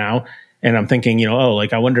provider right now, and I'm thinking,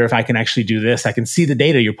 I wonder if I can actually do this. I can see the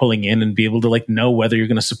data you're pulling in and be able to like know whether you're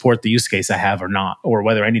going to support the use case I have or not, or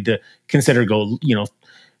whether I need to consider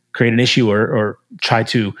create an issue or try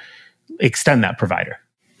to extend that provider.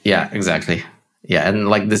 Yeah, exactly. Yeah, and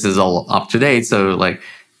like this is all up to date. So like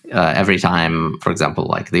every time, for example,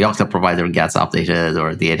 like the Okta provider gets updated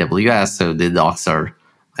or the AWS, so the docs are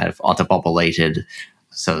kind of auto-populated.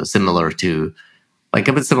 So similar to like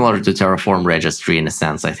a bit similar to Terraform registry in a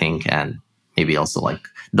sense, I think, and maybe also like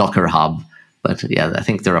Docker Hub. But yeah, I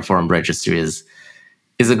think Terraform registry is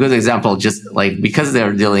a good example, just like because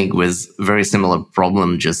they're dealing with very similar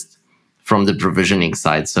problem just from the provisioning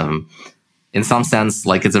side. So in some sense,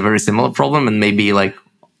 like it's a very similar problem, and maybe like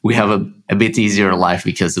we have a bit easier life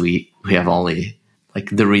because we have only like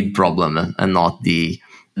the read problem and not the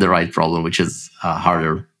write problem, which is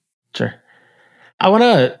harder. Sure. I want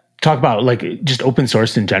to talk about like just open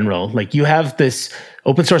source in general. Like you have this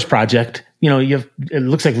open source project, it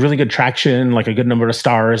looks like really good traction, like a good number of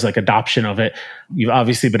stars, like adoption of it. You've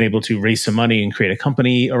obviously been able to raise some money and create a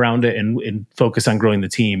company around it and focus on growing the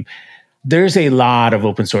team. There's a lot of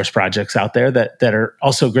open source projects out there that are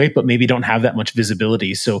also great, but maybe don't have that much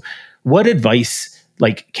visibility. So what advice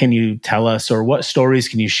can you tell us, or what stories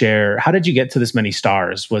can you share? How did you get to this many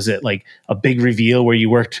stars? Was it like a big reveal where you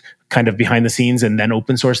worked kind of behind the scenes and then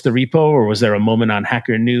open sourced the repo? Or was there a moment on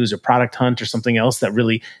Hacker News or Product Hunt or something else that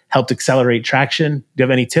really helped accelerate traction? Do you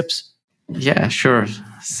have any tips? Yeah, sure.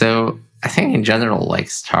 So I think in general, like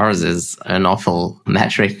stars is an awful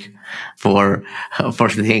metric for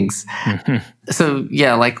things. Mm-hmm. So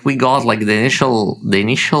yeah, like we got like the initial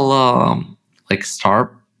like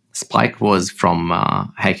star spike was from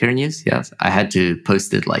Hacker News. Yes, I had to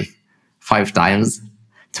post it like 5 times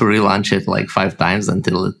to relaunch it like 5 times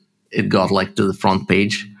until it got like to the front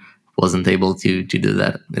page. Wasn't able to do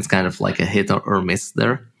that. It's kind of like a hit or miss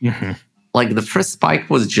there. Mm-hmm. Like the first spike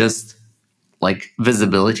was just like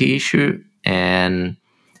visibility issue, and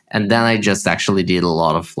then I just actually did a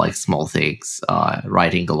lot of like small things,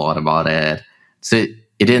 writing a lot about it. So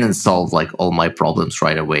it didn't solve like all my problems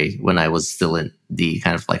right away when I was still in the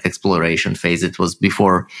kind of like exploration phase. It was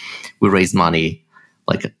before we raised money.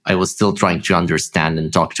 Like I was still trying to understand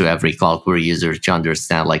and talk to every CloudQuery user to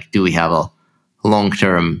understand, like, do we have a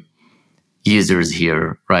long-term users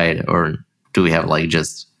here, right? Or do we have like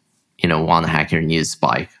just, one Hacker News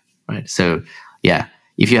spike, right? So yeah,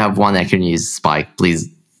 if you have one Hacker News spike, please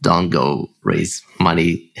don't go raise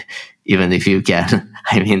money, even if you can.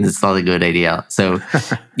 I mean, it's not a good idea. So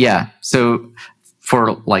yeah, so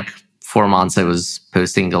for like 4 months, I was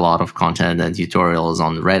posting a lot of content and tutorials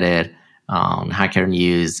on Reddit, on Hacker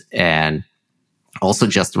News, and also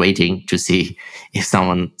just waiting to see if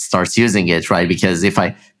someone starts using it, right? Because if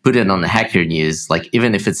I put it on the Hacker News, like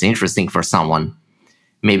even if it's interesting for someone,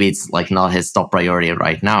 maybe it's like not his top priority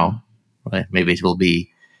right now, right? Maybe it will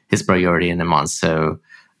be his priority in a month. So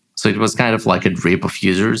it was kind of like a drip of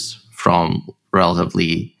users from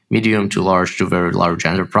relatively medium to large to very large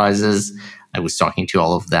enterprises. I was talking to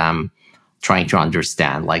all of them, trying to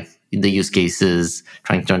understand like the use cases,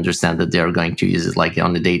 trying to understand that they're going to use it like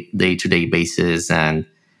on a day-to-day basis. And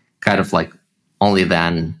kind of like only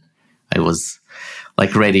then I was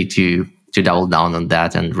like ready to double down on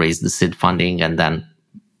that and raise the seed funding, and then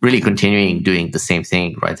really continuing doing the same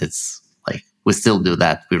thing, right? It's like we still do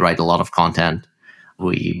that. We write a lot of content.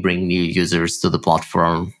 We bring new users to the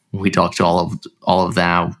platform. We talk to all of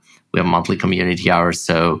them. We have monthly community hours.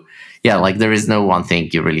 So yeah, like there is no one thing.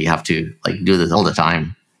 You really have to like do this all the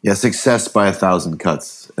time. Yeah, success by 1,000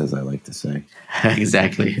 cuts, as I like to say.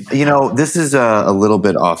 Exactly. This is a little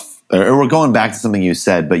bit off, or we're going back to something you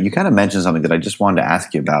said, but you kind of mentioned something that I just wanted to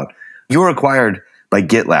ask you about. You were acquired by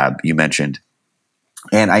GitLab, you mentioned.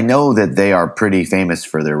 And I know that they are pretty famous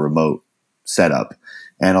for their remote setup.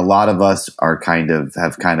 And a lot of us are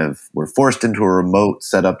we're forced into a remote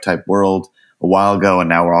setup type world a while ago, and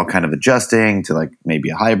now we're all kind of adjusting to like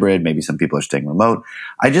maybe a hybrid. Maybe some people are staying remote.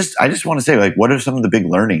 I just want to say, like, what are some of the big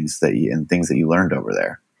learnings and things that you learned over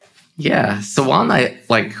there? Yeah, so one I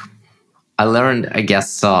learned, I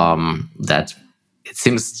guess, that it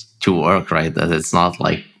seems to work, right? That it's not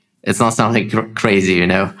something crazy,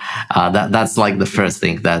 That's like the first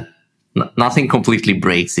thing, that nothing completely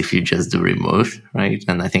breaks if you just do remote, right?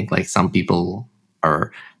 And I think like some people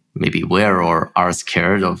are maybe aware or are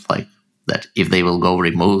scared of like that if they will go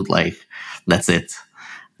remote, like that's it.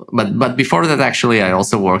 But before that, actually, I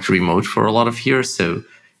also worked remote for a lot of years, so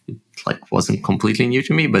it like wasn't completely new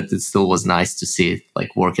to me, but it still was nice to see it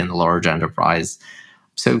like work in a large enterprise.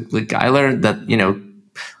 So like I learned that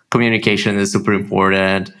communication is super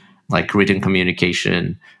important, like written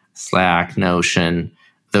communication, Slack, Notion,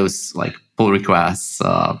 those like pull requests,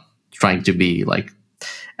 trying to be like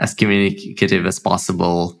as communicative as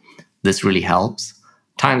possible. This really helps.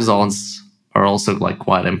 Time zones are also like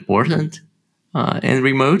quite important in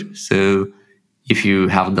remote. So if you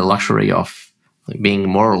have the luxury of like being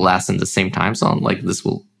more or less in the same time zone, like this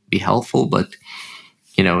will be helpful. But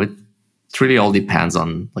it really all depends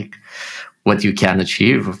on like what you can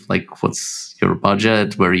achieve, like what's your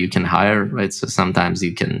budget, where you can hire, right? So sometimes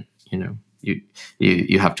you can,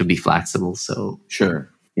 you have to be flexible. So sure.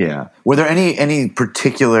 Yeah. Were there any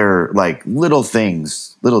particular like little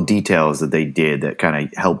things, little details that they did that kind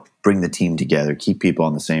of help bring the team together, keep people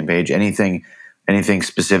on the same page? Anything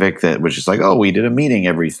specific that was just like, oh, we did a meeting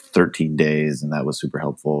every 13 days and that was super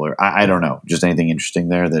helpful? Or I don't know, just anything interesting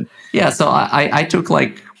there that... Yeah. So I took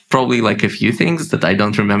probably a few things that I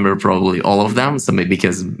don't remember probably all of them. So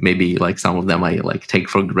maybe like some of them I take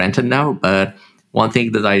for granted now. But one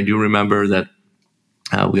thing that I do remember that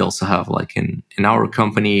we also have in our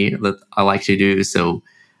company that I like to do. So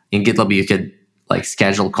in GitLab, you could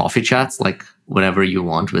schedule coffee chats whenever you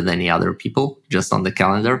want with any other people just on the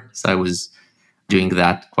calendar. So I was doing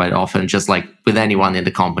that quite often, just with anyone in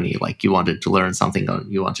the company. You wanted to learn something or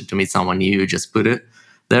you wanted to meet someone new, you just put it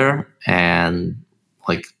there and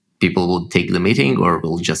people will take the meeting or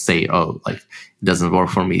will just say, oh, it doesn't work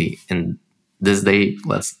for me in this day,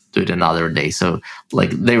 let's do it another day. So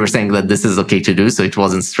they were saying that this is okay to do, so it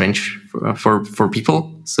wasn't strange for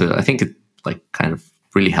people. So I think it kind of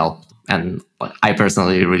really helped. And I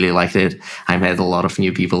personally really liked it. I met a lot of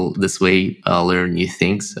new people this way, learn new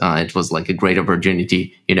things. It was a great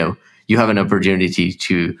opportunity. You have an opportunity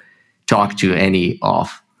to talk to any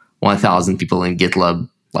of 1,000 people in GitLab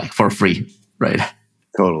for free, right?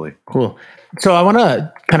 Totally. Cool. So I want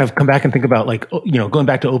to kind of come back and think about going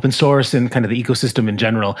back to open source and kind of the ecosystem in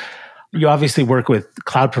general. You obviously work with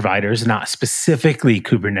cloud providers, not specifically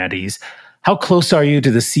Kubernetes. How close are you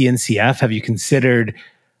to the CNCF? Have you considered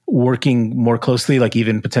working more closely,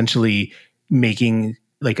 even potentially making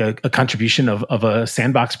a contribution of a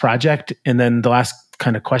sandbox project? And then the last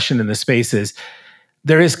kind of question in this space is,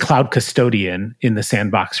 there is Cloud Custodian in the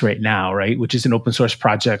sandbox right now, right? Which is an open source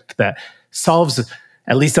project that solves,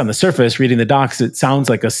 at least on the surface, reading the docs, it sounds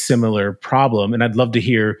like a similar problem. And I'd love to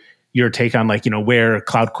hear your take on where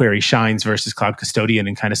CloudQuery shines versus Cloud Custodian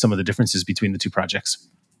and kind of some of the differences between the two projects.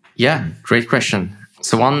 Yeah, great question.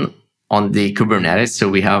 So one on the Kubernetes, so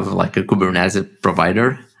we have a Kubernetes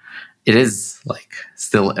provider. It is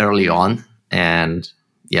still early on, and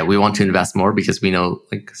yeah, we want to invest more because we know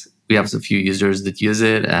we have a few users that use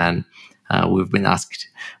it, and we've been asked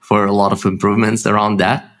for a lot of improvements around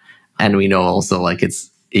that. And we know also it's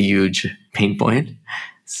a huge pain point.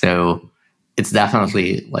 So it's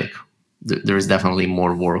definitely there's definitely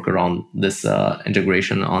more work around this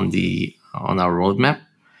integration on our roadmap.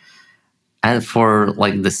 And for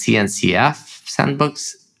the CNCF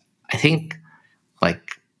sandbox, I think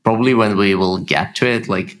probably when we will get to it,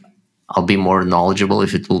 I'll be more knowledgeable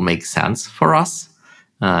if it will make sense for us.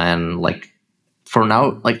 And for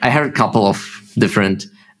now, I heard a couple of different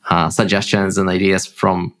suggestions and ideas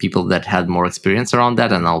from people that had more experience around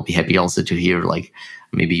that, and I'll be happy also to hear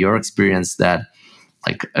maybe your experience. That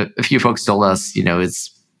a few folks told us,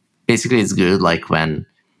 it's good when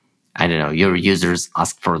I don't know your users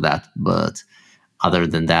ask for that, but other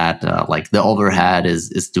than that, the overhead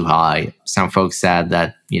is too high. Some folks said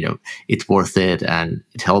that it's worth it and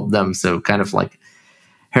it helped them. So kind of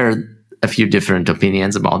heard a few different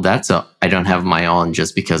opinions about that. So I don't have my own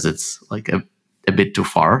just because it's a bit too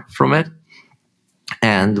far from it.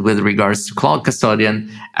 And with regards to Cloud Custodian,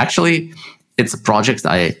 actually, it's a project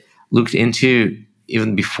I looked into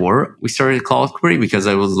even before we started CloudQuery because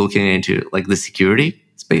I was looking into the security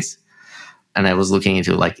space. And I was looking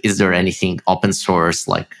into is there anything open source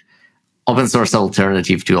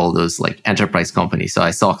alternative to all those enterprise companies? So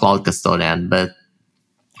I saw Cloud Custodian, but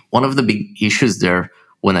one of the big issues there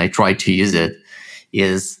when I tried to use it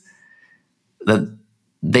is that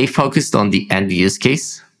they focused on the end use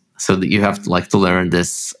case, so that you have to learn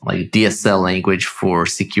this DSL language for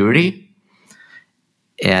security,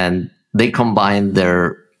 and they combined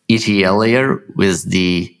their ETL layer with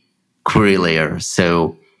the query layer.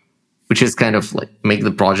 So, which is kind of make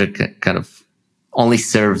the project kind of only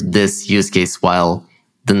serve this use case, while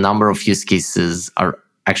the number of use cases are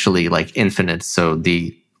actually infinite. So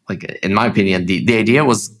in my opinion, the idea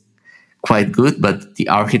was quite good, but the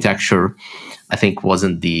architecture, I think,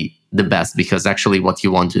 wasn't the best, because actually what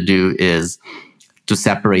you want to do is to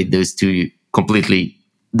separate those two completely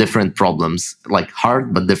different problems,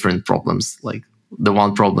 hard but different problems. The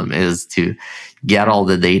one problem is to get all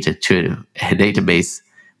the data to a database,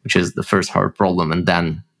 which is the first hard problem, and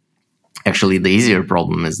then actually the easier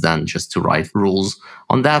problem is then just to write rules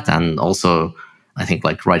on that. And also I think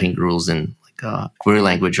writing rules in query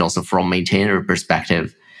language also from maintainer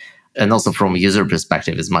perspective and also from a user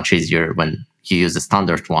perspective is much easier when you use a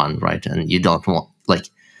standard one, right? And you don't want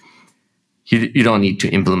you don't need to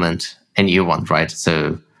implement a new one, right?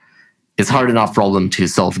 So it's hard enough problem to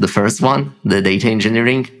solve the first one, the data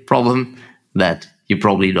engineering problem, that you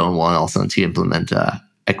probably don't want also to implement a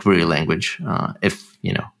query language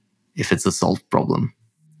if it's a solved problem.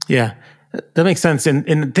 Yeah, that makes sense.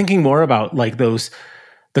 And thinking more about like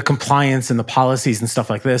the compliance and the policies and stuff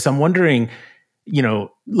like this, I'm wondering,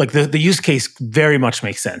 like the use case very much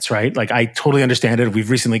makes sense, right? Like I totally understand it. We've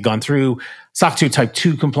recently gone through SOC 2 Type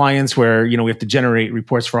 2 compliance where, we have to generate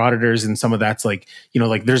reports for auditors, and some of that's like,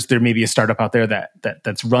 like there may be a startup out there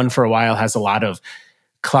that's run for a while, has a lot of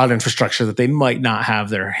cloud infrastructure that they might not have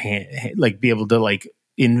their be able to like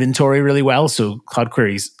inventory really well. So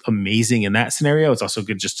CloudQuery is amazing in that scenario. It's also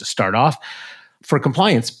good just to start off for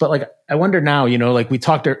compliance. But like, I wonder now, like we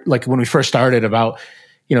talked like when we first started about,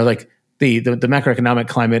 like the macroeconomic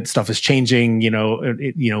climate stuff is changing,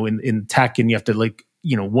 in tech, and you have to like,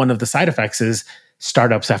 one of the side effects is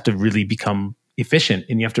startups have to really become efficient,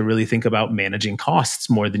 and you have to really think about managing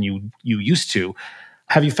costs more than you used to.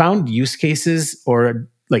 Have you found use cases, or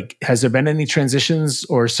like, has there been any transitions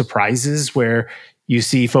or surprises where you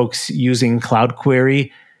see folks using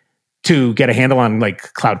CloudQuery to get a handle on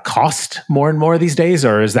like cloud cost more and more these days,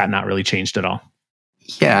 or has that not really changed at all?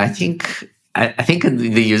 Yeah, I think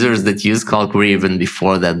the users that use CloudQuery even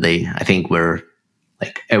before that, I think were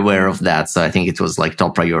like aware of that. So I think it was like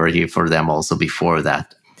top priority for them also before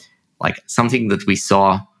that. Like something that we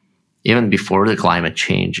saw even before the climate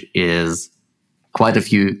change is quite a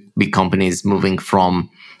few big companies moving from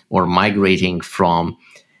or migrating from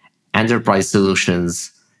enterprise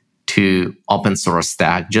solutions to open source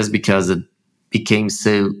stack, just because it became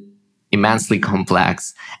so immensely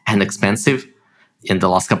complex and expensive in the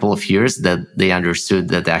last couple of years that they understood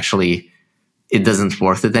that actually it doesn't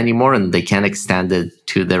worth it anymore, and they can extend it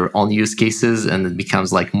to their own use cases, and it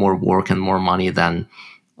becomes like more work and more money than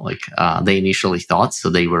like they initially thought. So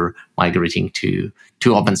they were migrating to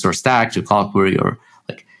open source stack, to CloudQuery, or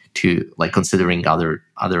like to like considering other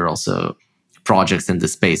also projects in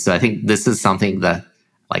this space. So I think this is something that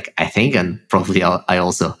like I think, and probably I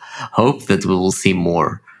also hope that we will see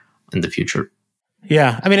more in the future.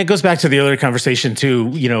 Yeah, I mean, it goes back to the earlier conversation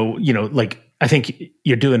too. Like I think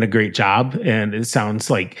you're doing a great job, and it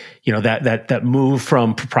sounds like that move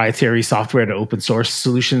from proprietary software to open source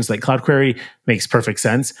solutions like CloudQuery makes perfect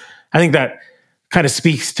sense. I think that kind of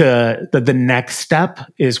speaks to the next step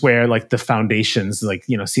is where like the foundations, like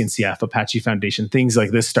CNCF, Apache Foundation, things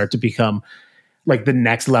like this start to become like the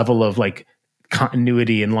next level of like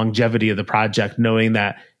continuity and longevity of the project, knowing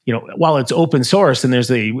that while it's open source and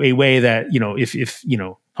there's a way that if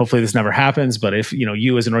hopefully this never happens, but if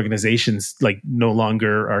you as an organization's like no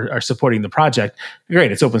longer are supporting the project,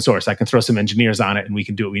 great, it's open source, I can throw some engineers on it and we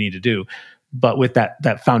can do what we need to do. But with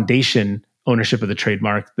that foundation ownership of the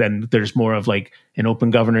trademark, then there's more of like an open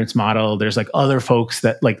governance model. There's like other folks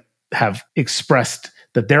that like have expressed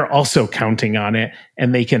that they're also counting on it,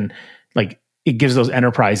 and they can like, it gives those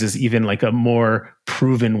enterprises even like a more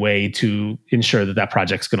proven way to ensure that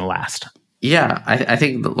project's going to last. Yeah, I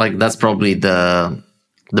think like that's probably the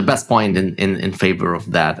best point in favor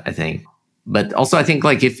of that, I think. But also I think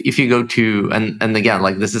like if you go to, and again,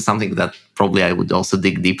 like this is something that probably I would also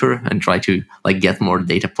dig deeper and try to like get more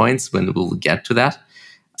data points when we'll get to that.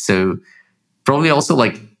 So probably also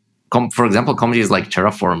like, for example, companies like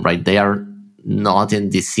Terraform, right? They are not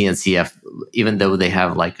in the CNCF, even though they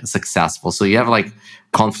have like successful. So you have like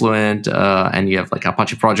Confluent and you have like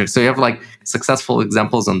Apache projects. So you have like successful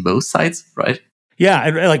examples on both sides, right? Yeah,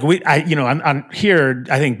 and like I'm here.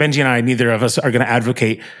 I think Benjie and I, neither of us are going to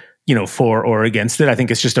advocate, for or against it. I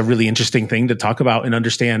think it's just a really interesting thing to talk about and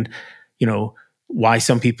understand, why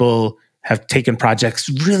some people have taken projects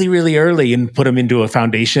really, really early and put them into a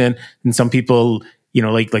foundation, and some people,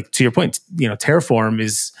 like to your point, Terraform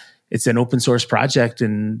it's an open source project,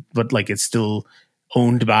 but like it's still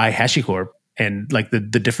owned by HashiCorp. And like the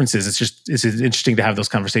differences, it's interesting to have those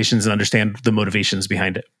conversations and understand the motivations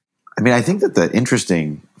behind it. I mean, I think that the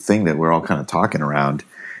interesting thing that we're all kind of talking around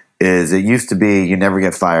is it used to be you never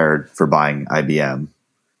get fired for buying IBM.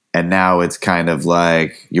 And now it's kind of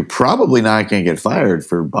like you're probably not going to get fired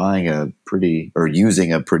for buying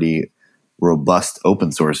using a pretty robust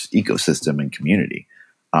open source ecosystem and community.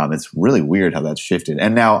 It's really weird how that's shifted.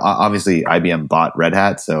 And now, obviously, IBM bought Red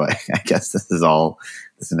Hat, so I guess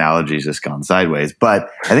this analogy has just gone sideways. But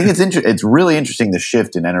I think it's really interesting, the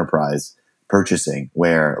shift in enterprise purchasing,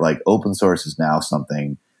 where like open source is now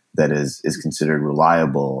something that is considered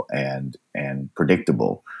reliable and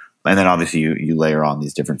predictable. And then obviously you layer on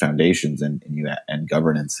these different foundations and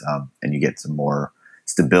governance, and you get some more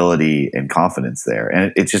stability and confidence there.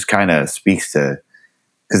 And it just kind of speaks to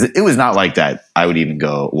Because it was not like that. I would even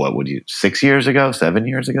go, 6 years ago, 7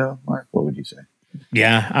 years ago, Mark? What would you say?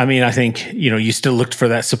 Yeah. I mean, I think, you still looked for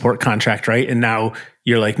that support contract, right? And now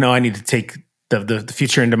you're like, no, I need to take the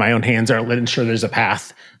future into my own hands, or ensure there's a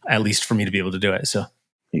path, at least for me to be able to do it. So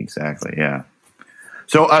exactly. Yeah.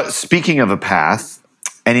 So speaking of a path,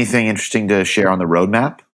 anything interesting to share on the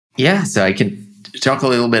roadmap? Yeah. So I can talk a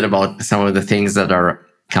little bit about some of the things that are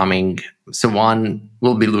coming. So one,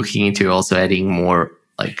 we'll be looking into also adding more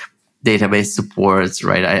like database supports,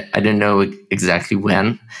 right? I don't know exactly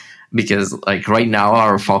when, because like right now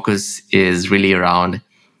our focus is really around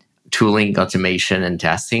tooling, automation, and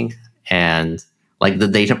testing. And like the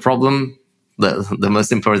data problem, the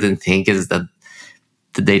most important thing is that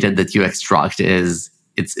the data that you extract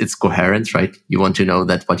it's coherent, right? You want to know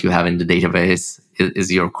that what you have in the database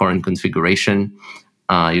is your current configuration.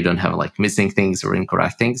 You don't have like missing things or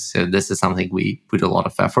incorrect things. So this is something we put a lot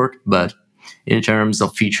of effort. But in terms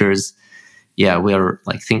of features, yeah, we're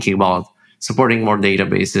like thinking about supporting more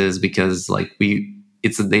databases, because like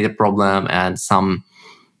it's a data problem, and some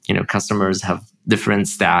customers have different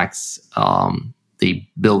stacks. They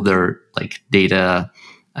build their like data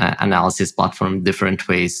analysis platform different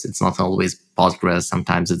ways. It's not always Postgres.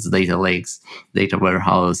 Sometimes it's data lakes, data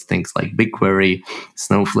warehouse, things like BigQuery,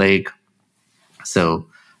 Snowflake. So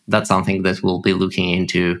that's something that we'll be looking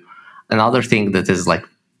into. Another thing that is like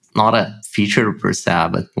not a feature per se,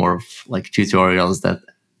 but more of like tutorials that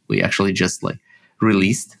we actually just like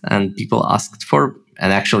released and people asked for.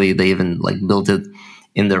 And actually they even like built it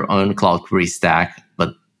in their own CloudQuery stack,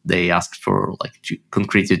 but they asked for like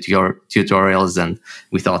concrete tutorials, and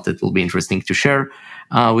we thought it will be interesting to share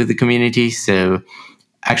with the community. So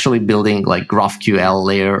actually building like GraphQL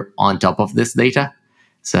layer on top of this data.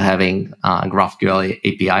 So having GraphQL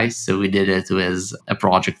APIs. So we did it with a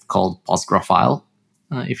project called PostgreFile,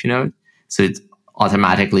 if you know it. So it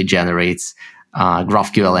automatically generates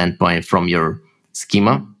GraphQL endpoint from your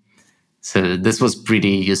schema. So this was pretty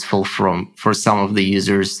useful for some of the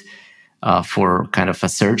users for kind of a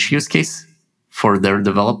search use case for their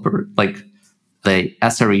developer. Like the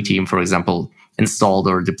SRE team, for example, installed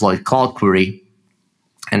or deployed CloudQuery,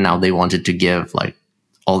 and now they wanted to give like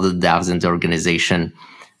all the devs in the organization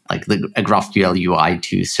like a GraphQL UI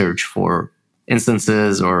to search for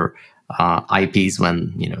instances or IPs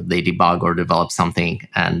when they debug or develop something,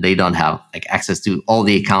 and they don't have like access to all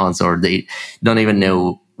the accounts, or they don't even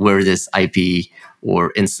know where this IP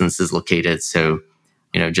or instance is located. So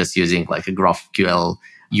just using like a GraphQL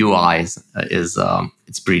UI is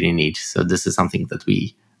it's pretty neat. So this is something that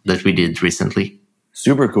we did recently.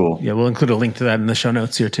 Super cool. Yeah, we'll include a link to that in the show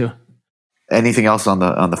notes here too. Anything else on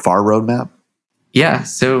the FAR roadmap? Yeah.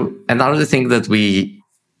 So another thing that we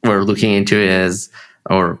were looking into is,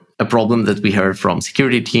 or a problem that we heard from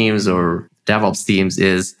security teams or DevOps teams,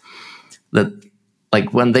 is that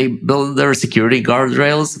like when they build their security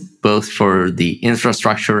guardrails, both for the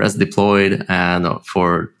infrastructure as deployed and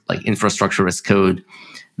for like infrastructure as code,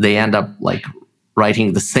 they end up like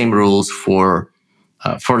writing the same rules for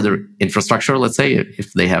their infrastructure. Let's say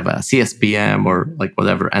if they have a CSPM or like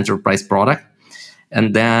whatever enterprise product,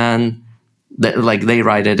 and then they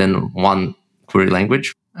write it in one query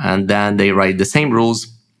language, and then they write the same rules,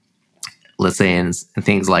 let's say in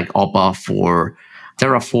things like OPA for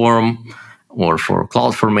Terraform or for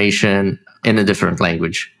CloudFormation in a different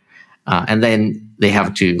language. And then they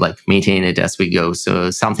have to like maintain it as we go.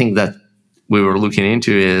 So something that we were looking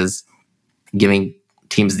into is giving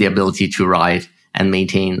teams the ability to write and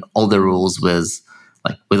maintain all the rules with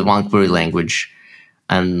one query language.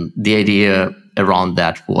 And the idea around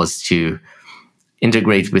that was to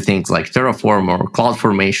integrate with things like Terraform or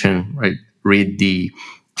CloudFormation, right? Read the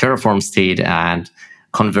Terraform state and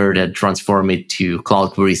convert it, transform it to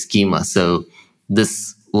CloudQuery schema. So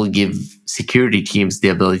this will give security teams the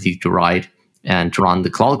ability to write and to run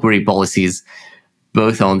the CloudQuery policies,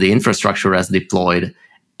 both on the infrastructure as deployed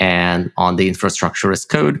and on the infrastructure as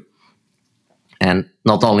code. And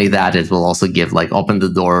not only that, it will also open the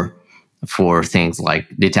door for things like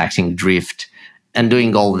detecting drift and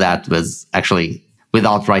doing all that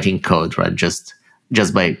without writing code, right? Just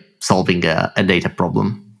by solving a data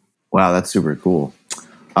problem. Wow, that's super cool.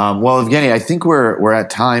 Well, Yevgeny, I think we're at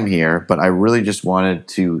time here, but I really just wanted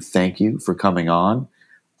to thank you for coming on,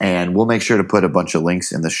 and we'll make sure to put a bunch of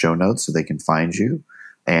links in the show notes so they can find you,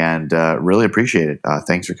 and really appreciate it.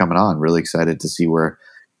 Thanks for coming on. Really excited to see where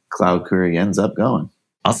CloudQuery ends up going.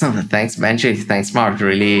 Awesome. Thanks, Benjie. Thanks, Mark.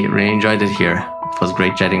 Really, really enjoyed it here. It was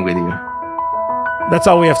great chatting with you. That's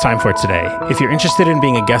all we have time for today. If you're interested in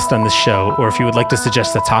being a guest on this show, or if you would like to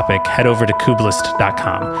suggest a topic, head over to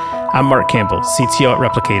Kubelist.com. I'm Marc Campbell, CTO at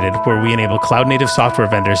Replicated, where we enable cloud-native software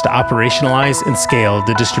vendors to operationalize and scale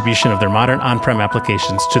the distribution of their modern on-prem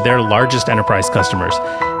applications to their largest enterprise customers.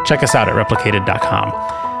 Check us out at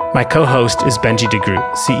Replicated.com. My co-host is Benjie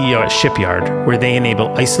DeGroot, CEO at Shipyard, where they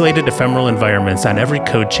enable isolated ephemeral environments on every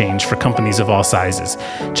code change for companies of all sizes.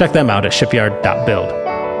 Check them out at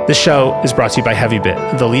shipyard.build. This show is brought to you by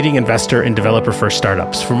HeavyBit, the leading investor in developer-first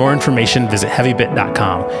startups. For more information, visit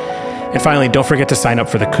heavybit.com. And finally, don't forget to sign up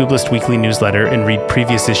for the Kubelist weekly newsletter and read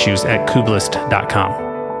previous issues at kubelist.com.